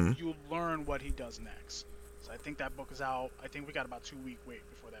 So you learn what he does next. So I think that book is out. I think we got about 2 week wait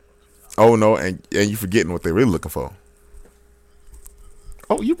before that book comes out. Oh no, and you forgetting what they're really looking for.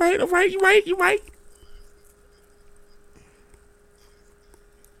 Oh, you right, you right.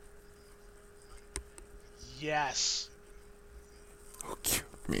 Yes. Oh, cute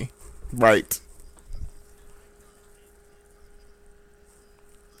me. Right.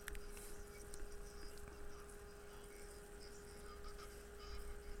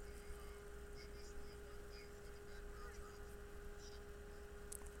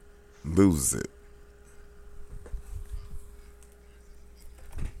 Loses it.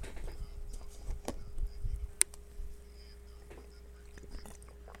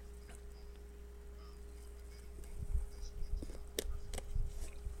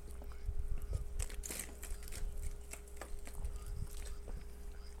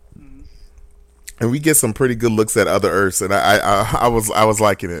 And we get some pretty good looks at other Earths, and I was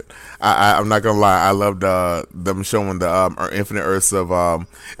liking it. I'm not gonna lie, I loved them showing the infinite Earths of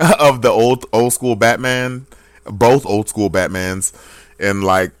of the old school Batman, both old school Batmans, and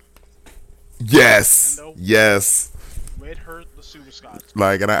like yes, Red hurt the Super Scott.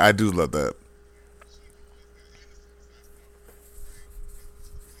 Like, and I do love that.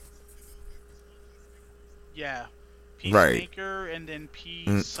 Yeah. Peacemaker and then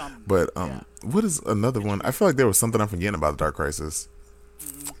something. But what is another one? I feel like there was something I'm forgetting about the Dark Crisis.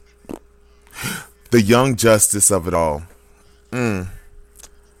 The Young Justice of it all.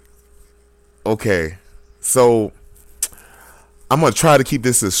 Okay, so I'm gonna try to keep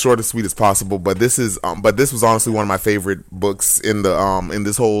this as short and sweet as possible. But this was honestly one of my favorite books in the in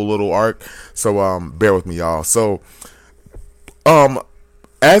this whole little arc. So bear with me, y'all. So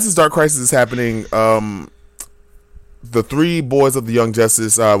as this Dark Crisis is happening, the three boys of the Young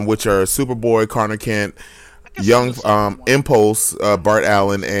Justice, which are Superboy, Connor Kent, Young Impulse, Bart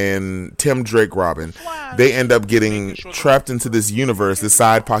Allen, and Tim Drake Robin, they end up getting trapped into this universe, this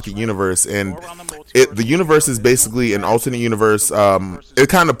side pocket universe, and the universe is basically an alternate universe. It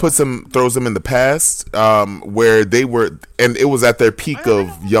kind of throws them in the past, where they were, and it was at their peak of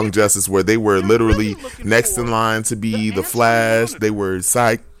Young Justice, where they were literally next in line to be the Flash. They were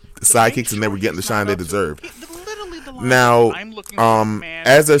sidekicks, and they were getting the shine they deserved. Now,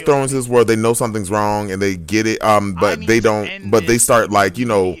 as they're thrown into this world, they know something's wrong and they get it, but they don't. But they start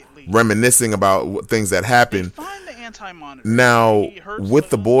reminiscing about things that happened. Now, with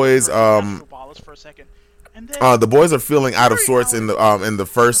the boys, the boys are feeling out of sorts in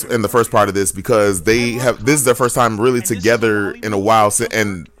the first part of this because this is their first time really together in a while,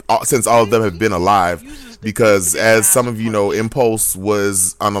 and since all of them have been alive. Because as some of you know, Impulse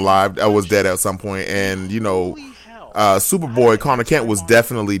was unalived, was dead at some point, and Superboy Connor Kent was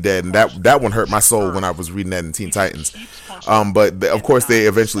definitely dead, and that one hurt my soul when I was reading that in Teen Titans. But of course they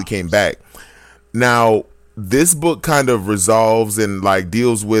eventually came back. Now this book kind of resolves and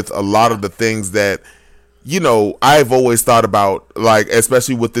deals with a lot of the things that I've always thought about,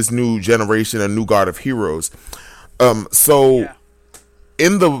 especially with this new generation, a new guard of heroes.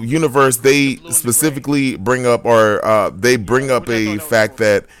 In the universe, they specifically bring up, a fact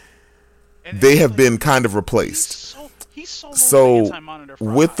that they have been kind of replaced. So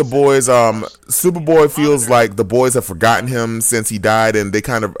with the boys, Superboy feels like the boys have forgotten him since he died, and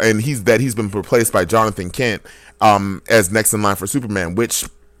he's been replaced by Jonathan Kent as next in line for Superman, which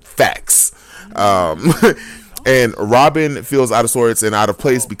facts. And Robin feels out of sorts and out of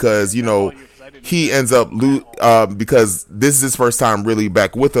place because he ends up because this is his first time really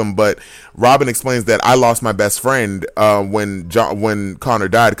back with him. But Robin explains that I lost my best friend when Connor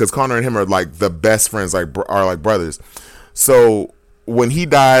died, because Connor and him are the best friends, are like brothers. So when he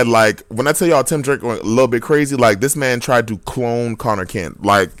died, when I tell y'all Tim Drake went a little bit crazy, this man tried to clone Connor Kent,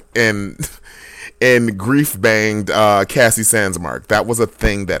 and grief banged Cassie Sandsmark. That was a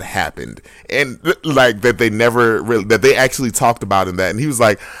thing that happened, and that they never really, that they actually talked about in that. And he was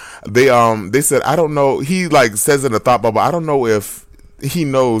like, they said, I don't know. He says in a thought bubble, I don't know if he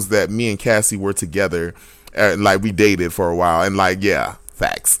knows that me and Cassie were together, and we dated for a while, and yeah,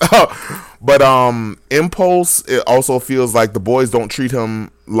 facts. But Impulse, it also feels like the boys don't treat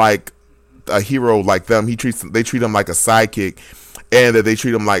him like a hero like them. They treat him like a sidekick, and that they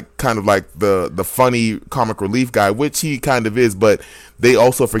treat him kind of like the funny comic relief guy, which he kind of is, but they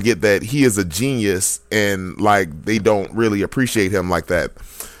also forget that he is a genius, and they don't really appreciate him like that.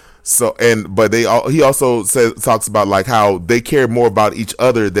 So, but he also talks about how they care more about each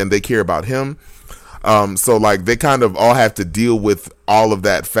other than they care about him. So like they kind of all have to deal with all of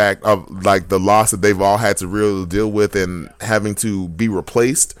that fact of like the loss that they've all had to really deal with and having to be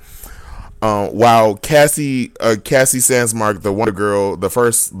replaced. While Cassie Sandsmark, the Wonder Girl,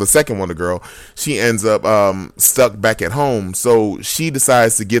 the second Wonder Girl, she ends up stuck back at home. So she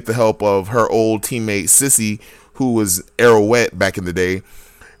decides to get the help of her old teammate Sissy, who was Arrowette back in the day,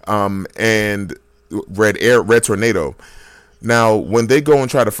 and Red Tornado. Now, when they go and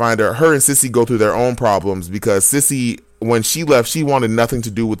try to find her and Sissy go through their own problems because Sissy, when she left, she wanted nothing to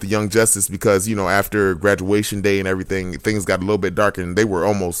do with the Young Justice because, you know, after graduation day and everything, things got a little bit darker and they were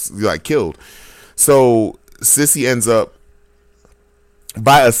almost like killed. So Sissy ends up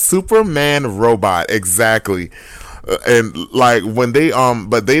by a Superman robot, exactly. And like when they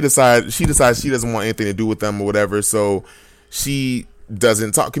but she decides she doesn't want anything to do with them or whatever, so she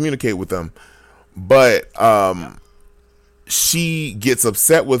doesn't communicate with them. But she gets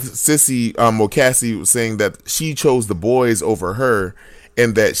upset with Sissy, Cassie, saying that she chose the boys over her,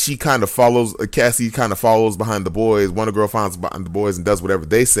 and that she kind of follows, Cassie kind of follows behind the boys. Wonder Girl follows behind the boys and does whatever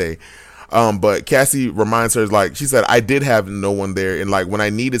they say. But Cassie reminds her, like, she said, I did have no one there, and like when I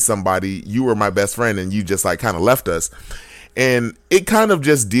needed somebody, you were my best friend, and you just like kind of left us. And it kind of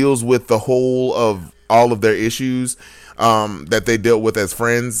just deals with the whole of all of their issues that they dealt with as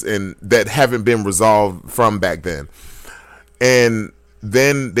friends and that haven't been resolved from back then. And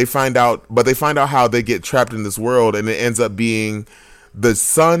then they find out how they get trapped in this world, and it ends up being the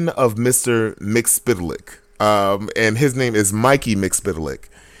son of Mr. Mxyzptlk, and his name is Mikey Mxyzptlk.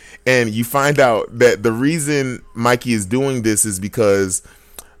 And you find out that the reason Mikey is doing this is because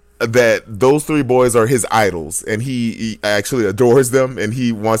that those three boys are his idols, and he actually adores them, and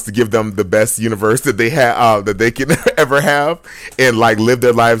he wants to give them the best universe that they have, that they can ever have, and like live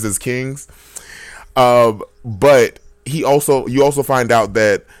their lives as kings. But you also find out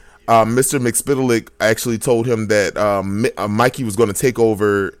that Mr. Mxyzptlk actually told him that Mikey was going to take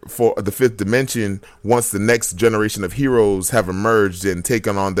over for the fifth dimension once the next generation of heroes have emerged and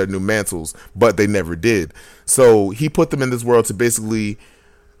taken on their new mantles, but they never did. So he put them in this world to basically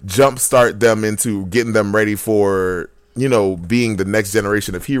jumpstart them into getting them ready for, you know, being the next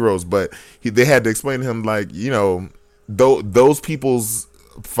generation of heroes. But they had to explain to him, like, you know, those people's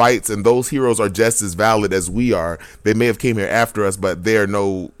fights and those heroes are just as valid as we are. They may have came here after us, but they're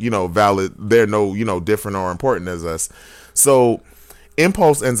no, you know, valid. They're no, you know, different or important as us. So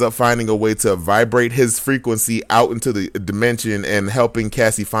Impulse ends up finding a way to vibrate his frequency out into the dimension and helping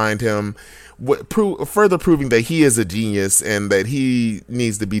Cassie find him, further proving that he is a genius and that he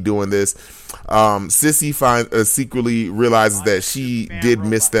needs to be doing this. Sissy secretly realizes that she did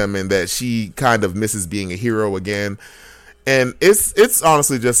miss them and that she kind of misses being a hero again. And it's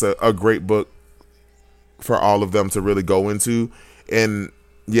honestly just a great book for all of them to really go into. And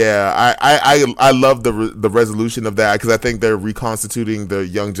yeah, I love the resolution of that, because I think they're reconstituting the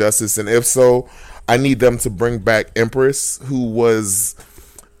Young Justice, and if so, I need them to bring back Empress, who was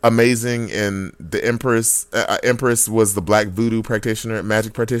amazing. And the Empress was the black voodoo practitioner,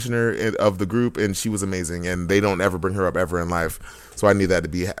 magic practitioner of the group, and she was amazing. And they don't ever bring her up ever in life, so I need that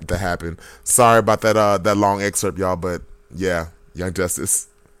to happen. Sorry about that long excerpt, y'all, but yeah, Young Justice.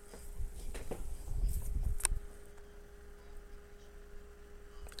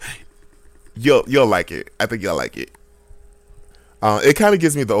 You'll like it. I think you'll like it. It kind of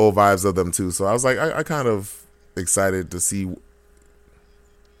gives me the old vibes of them too, so I was like, I kind of excited to see.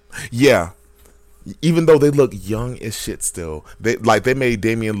 Yeah, even though they look young as shit still, they made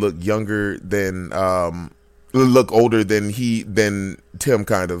Damian look younger than look older than Tim,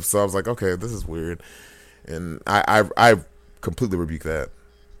 kind of. So I was like, okay, this is weird, and I completely rebuke that.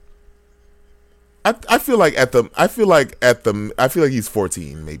 I feel like he's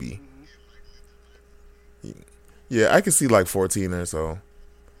 14 maybe. Yeah, I could see like 14 or so.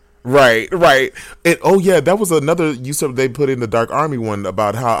 Right. And oh yeah, that was another usurp they put in the Dark Army one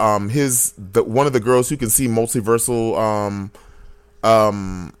about how one of the girls who can see multiversal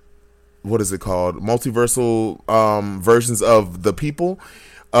what is it called? Multiversal versions of the people.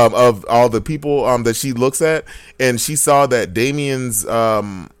 Of all the people that she looks at, and she saw that Damian's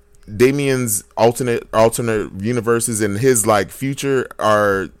alternate universes and his like future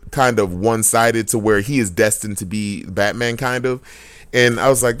are kind of one-sided, to where he is destined to be Batman, kind of. And I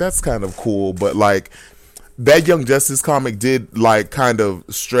was like, that's kind of cool, but like that Young Justice comic did like kind of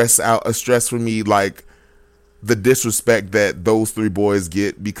stress for me, like the disrespect that those three boys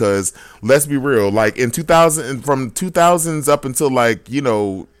get, because let's be real, like in 2000, from 2000s up until like, you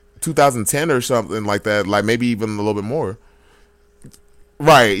know, 2010 or something like that, like maybe even a little bit more.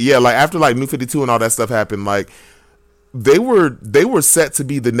 Right, yeah, like after like New 52 and all that stuff happened, like they were set to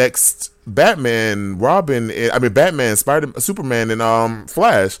be the next Batman, Robin, I mean Batman, Spider, Superman, and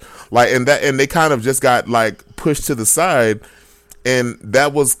Flash, like, and they kind of just got like pushed to the side, and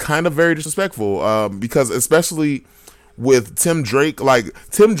that was kind of very disrespectful, because especially with Tim Drake, like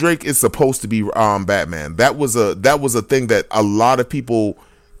Tim Drake is supposed to be Batman. That was a thing that a lot of people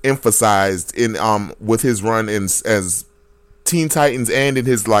emphasized in with his run in as Teen Titans and in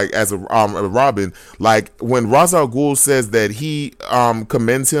his like as a Robin. Like when Ra's al Ghul says that he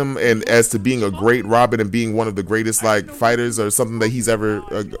commends him and as to being a great Robin and being one of the greatest like fighters or something that he's ever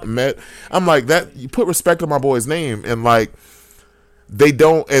met, I'm like, that you put respect on my boy's name, and like they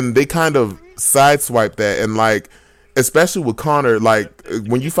don't, and they kind of sideswipe that, and like especially with Connor, like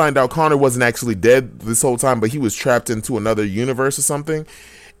when you find out Connor wasn't actually dead this whole time, but he was trapped into another universe or something,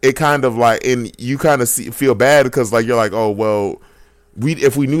 it kind of like, and you kind of feel bad because like you're like, oh well,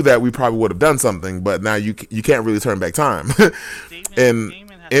 if we knew that, we probably would have done something, but now you can't really turn back time. And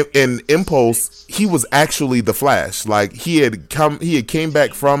in Impulse, he was actually the Flash. Like he came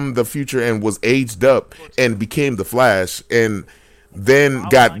back from the future and was aged up and became the Flash, and then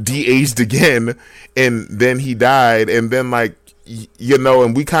got de-aged again, and then he died, and then like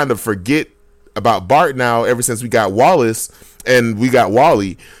and we kind of forget about Bart now ever since we got Wallace and we got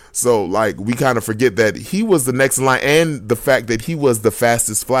Wally. So like we kind of forget that he was the next in line, and the fact that he was the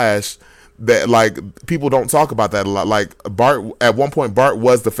fastest Flash, that like people don't talk about that a lot. Like Bart, at one point Bart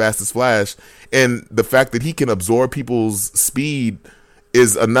was the fastest Flash, and the fact that he can absorb people's speed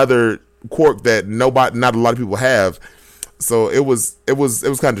is another quirk that not a lot of people have. So it was kind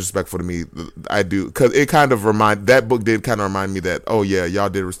of disrespectful to me. I do, because it kind of that book did kind of remind me that, oh yeah, y'all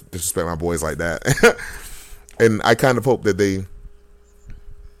did disrespect my boys like that. And I kind of hope that they,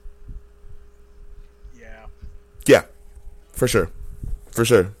 yeah, for sure.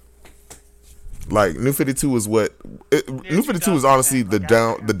 Like New 52 is New 52 is honestly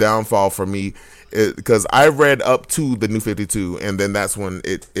the downfall for me, because I read up to the New 52 and then that's when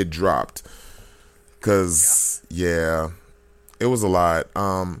it dropped, because it was a lot.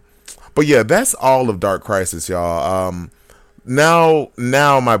 But yeah, that's all of Dark Crisis, y'all. Now,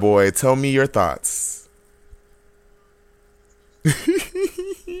 my boy, tell me your thoughts.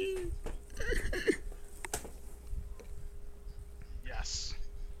 Yes.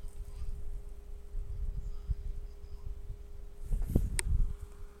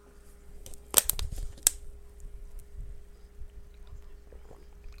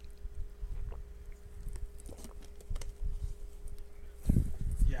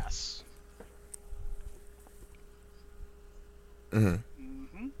 Yes. Mm-hmm.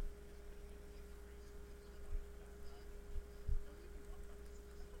 Mm-hmm.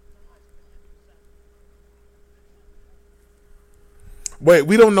 Wait,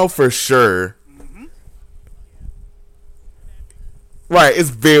 we don't know for sure. Mm-hmm. Right, it's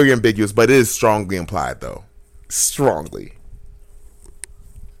very ambiguous, but it is strongly implied, though. Strongly.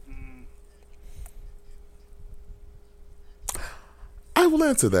 Mm. I will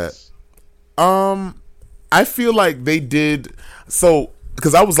answer that. I feel like they did so,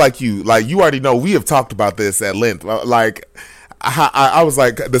 because I was like you already know, we have talked about this at length. Like, I was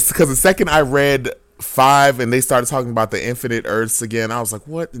like, because the second I read 5 and they started talking about the Infinite Earths again, I was like,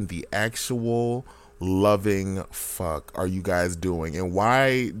 what in the actual loving fuck are you guys doing, and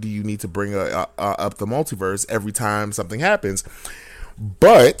why do you need to bring up the multiverse every time something happens?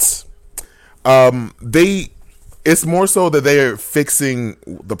 But it's more so that they're fixing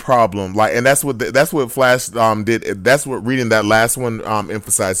the problem, like, and that's what Flash did. That's what reading that last one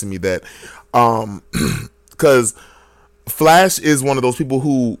emphasized to me, that because Flash is one of those people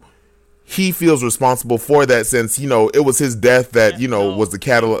who he feels responsible for that, since it was his death that was the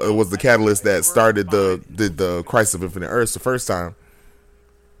catalyst that started the Crisis of Infinite Earths the first time.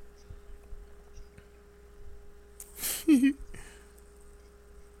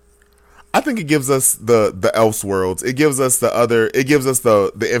 I think it gives us the Elseworlds. It gives us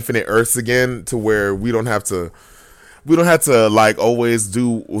the Infinite Earths again, to where we don't have to like always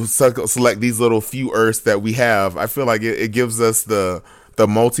select these little few Earths that we have. I feel like it gives us the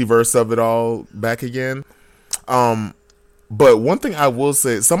multiverse of it all back again. But one thing I will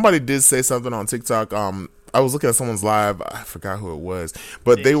say, somebody did say something on TikTok. I was looking at someone's live. I forgot who it was,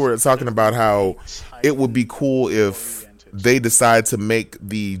 but they were talking about how it would be cool if they decide to make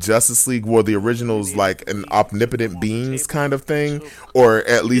the Justice League, or the originals, like an omnipotent beings kind of thing, or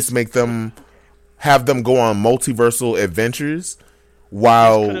at least have them go on multiversal adventures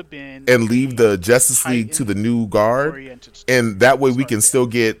and leave the Justice League to the new guard, and that way we can still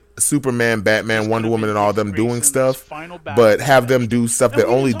get Superman, Batman, Wonder Woman, and all of them doing stuff, but have them do stuff that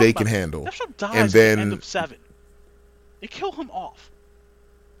only they can handle. And then They kill him off.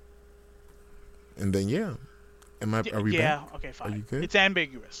 And then yeah, are we back? Yeah, okay, Are fine. you good? It's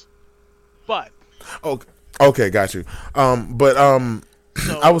ambiguous, but Okay, okay, got you. But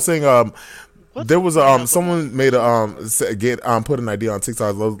I was so saying let's there was bring up the someone made a multiverse real quick. get put an idea on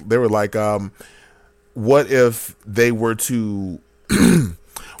TikTok. They were like what if they were to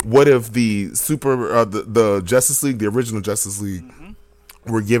what if the the Justice League, the original Justice League, Hmm.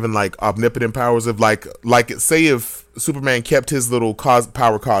 were given like omnipotent powers of like say if Superman kept his little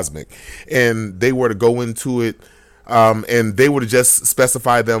power cosmic, and they were to go into it, and they were to just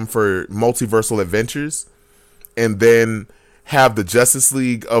specify them for multiversal adventures, and then have the Justice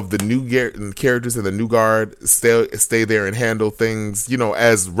League of the new characters and the New Guard stay there and handle things,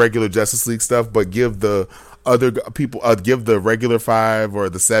 as regular Justice League stuff, but give the other people, give the regular five or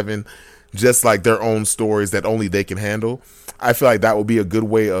the seven, just like their own stories that only they can handle. I feel like that would be a good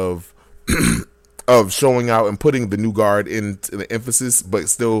way of of showing out and putting the New Guard into the emphasis, but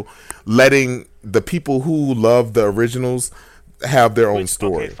still letting the people who love the originals have their own Which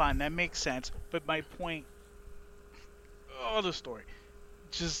okay, story. fine, that makes sense. But my point, oh, the story,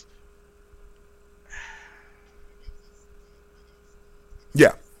 just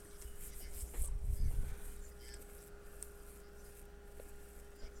Yeah.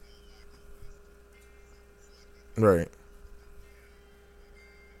 Right.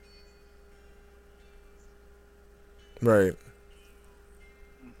 Right.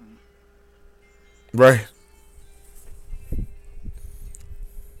 mhm. Right.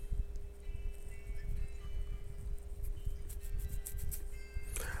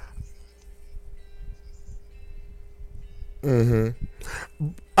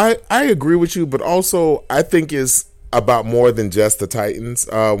 I agree with you, but also I think it's about more than just the Titans.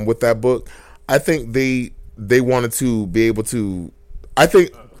 With that book, I think they wanted to be able to. I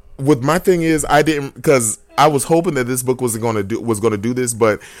think with my thing is I didn't, because I was hoping that this book was going to do this,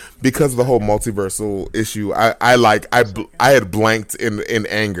 but because of the whole multiversal issue, I had blanked in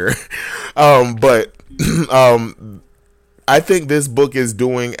anger. But um, I think this book is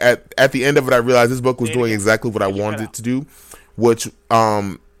doing at the end of it. I realized this book was Say it doing again, exactly what I because you cut wanted it out. to do, which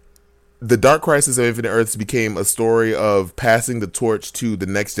the Dark Crisis of Infinite Earths became a story of passing the torch to the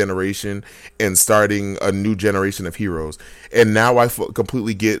next generation and starting a new generation of heroes. And now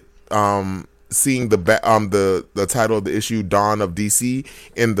completely get seeing the title of the issue, Dawn of DC,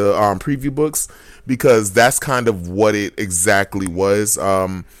 in the preview books, because that's kind of what it exactly was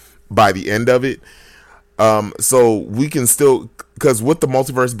by the end of it. So we can still, because with the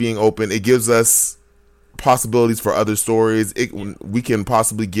multiverse being open, it gives us possibilities for other stories. We can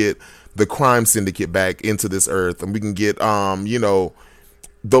possibly get the crime syndicate back into this earth, and we can get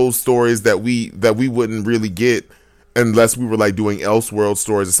those stories that we wouldn't really get unless we were like doing Elseworld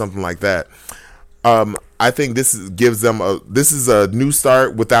stories or something like that. I think gives them this is a new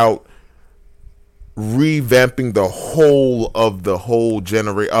start without revamping the whole of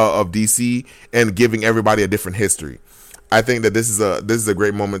DC and giving everybody a different history. I think that this is a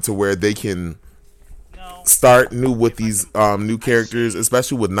great moment to where they can No, start new with if I these can, new I characters, see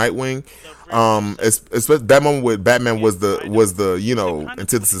especially with Nightwing. the so Especially that moment with Batman in kind of was the they're kind of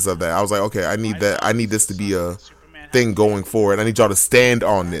putting antithesis of that. I was like, okay, my I job need as this to be assuming a that Superman has a thing going family. forward. I need y'all to stand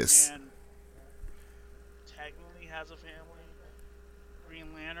on this. Batman technically has a family.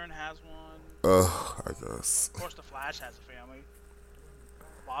 Green Lantern has one. I guess Of course, the Flash has a family.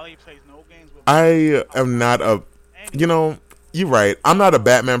 Wally plays no games with I am Alfred. not a, you Anyway, know, you're right. I'm not a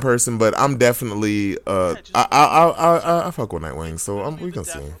Batman person, but I'm definitely yeah, just give me I fuck with give, Nightwing, so give me we the can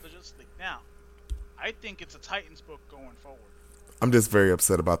see. death of the Justice League. Now, I think it's a Titans book going forward. I'm just very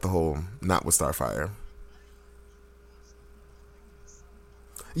upset about the whole not with Starfire.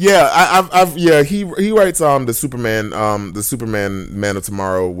 Yeah, yeah, he writes the Superman Man of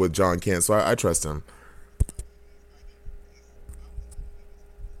Tomorrow with John Kent, so I trust him.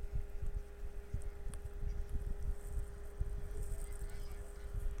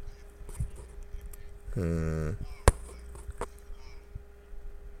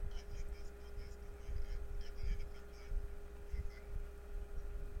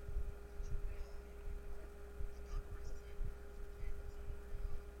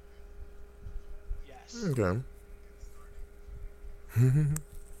 Yes. Okay.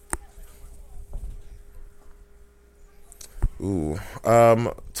 Ooh.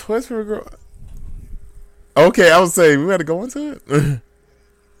 Toys for a Girl. Okay, I was saying we got to go into it.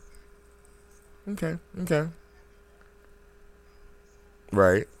 Okay. Okay.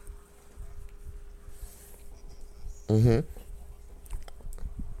 Right. Mm-hmm.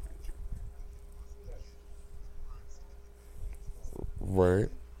 Right.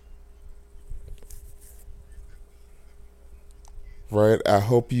 Right. I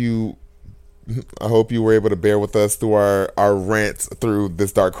hope you were able to bear with us through our rants through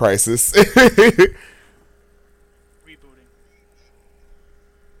this dark crisis. Rebooting.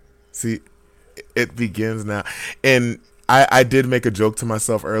 See, it begins now. And I did make a joke to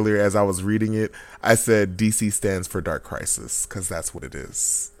myself earlier as I was reading it. I said DC stands for Dark Crisis because that's what it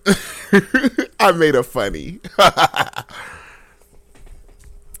is. I made it funny. Yeah.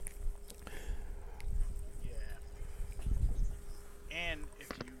 And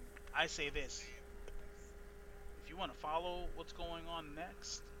I say this, if you want to follow what's going on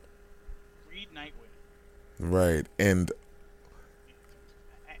next, read Nightwing. Right. And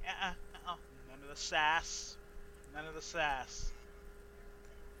None of the sass. None of the sass.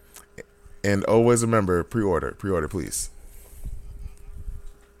 always remember pre-order, please.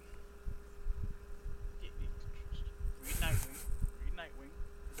 Read Nightwing. Read Nightwing.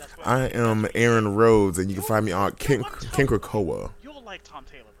 Because I that's am what you'll get. Aaron Rhodes, and you can You'll, find me on I'm telling you, Kinkrakoa. you'll like Tom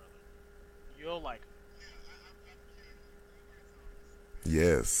Taylor, brother. You'll like him.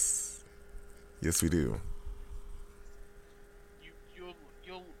 Yes, yes, we do.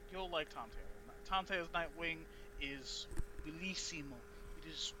 You'll like Tom Taylor. Tom Taylor's Nightwing is bellissimo.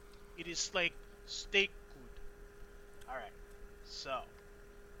 It is like steak good. All right. So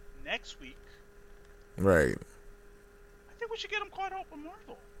next week, Right, I think we should get him caught up with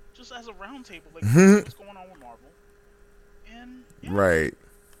Marvel, just as a roundtable, like see what's going on with Marvel. And yeah, right.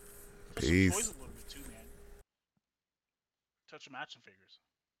 touch some toys Peace. a little bit too, man. Touch some action figures.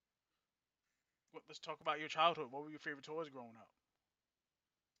 Let's talk about your childhood. What were your favorite toys growing up?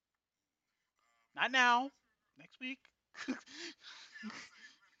 Not now. Next week.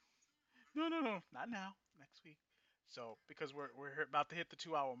 No, no, no, not now. Next week. So because we're about to hit the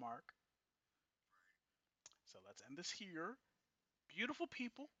 2 hour mark. So let's end this here. Beautiful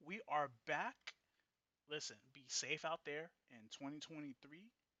people, we are back. Listen, be safe out there in 2023.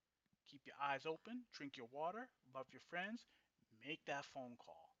 Keep your eyes open, drink your water, love your friends, make that phone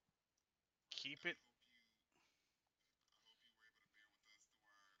call. Keep it.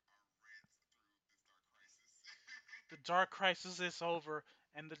 The dark crisis is over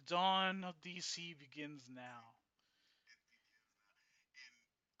and the dawn of DC begins now.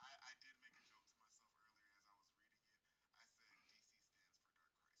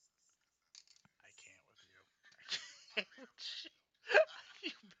 I can't with you. I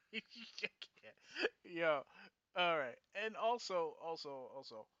can't with you. I can't. Yo, all right. And also,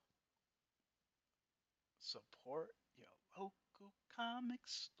 support your local comic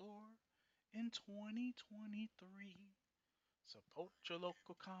store in 2023. Support your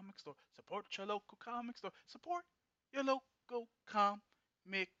local comic store. Support your local comic store. Support your local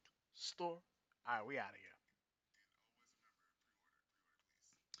comic store. All right, we out of here.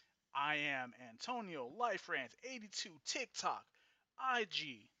 I am Antonio Life Rants 82 TikTok,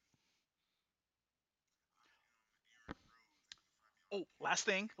 IG. Oh, last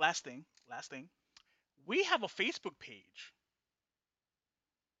thing. We have a Facebook page.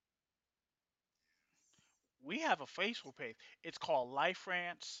 We have a Facebook page. It's called Life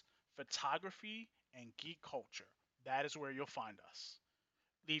Rants Photography and Geek Culture. That is where you'll find us.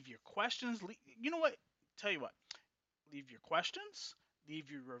 Leave your questions. You know what? Tell you what. Leave your questions. Leave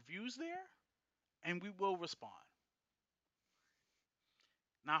your reviews there, and we will respond.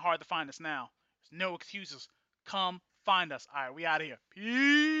 Not hard to find us now. There's no excuses. Come find us. All right, we out of here.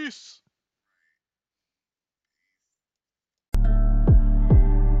 Peace.